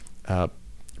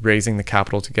raising the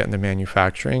capital to get into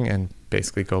manufacturing and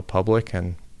basically go public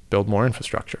and build more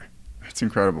infrastructure. That's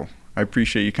incredible. I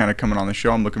appreciate you kind of coming on the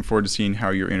show. I'm looking forward to seeing how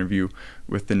your interview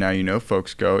with the Now You Know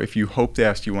folks go. If you hope they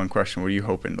asked you one question, what are you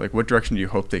hoping? Like, what direction do you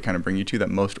hope they kind of bring you to that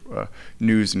most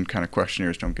news and kind of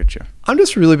questionnaires don't get you? I'm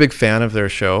just a really big fan of their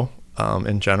show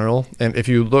in general. And if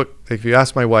you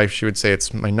ask my wife, she would say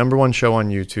it's my number one show on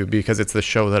YouTube because it's the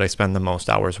show that I spend the most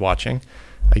hours watching.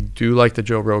 I do like the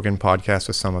Joe Rogan podcast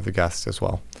with some of the guests as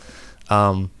well.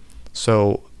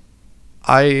 So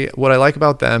what I like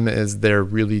about them is they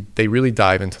really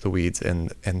dive into the weeds in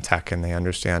tech, and they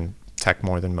understand tech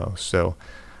more than most. So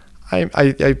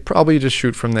I probably just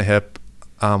shoot from the hip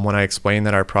when I explain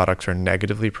that our products are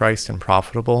negatively priced and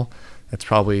profitable. It's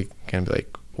probably going to be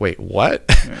like, wait, what?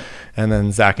 Yeah. And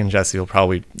then Zach and Jesse will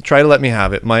probably try to let me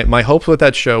have it. My hope with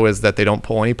that show is that they don't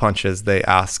pull any punches. They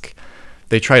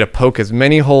try to poke as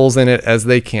many holes in it as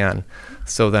they can,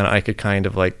 so then I could kind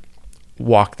of like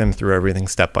walk them through everything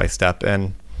step by step.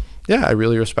 And yeah, I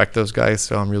really respect those guys,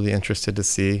 so I'm really interested to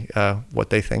see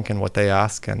what they think and what they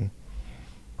ask, and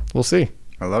we'll see.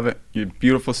 I love it.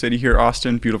 Beautiful city here,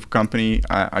 Austin, beautiful company.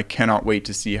 I cannot wait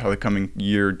to see how the coming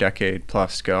year, decade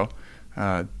plus go.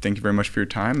 Thank you very much for your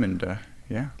time, and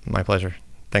yeah. My pleasure.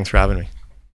 Thanks for having me.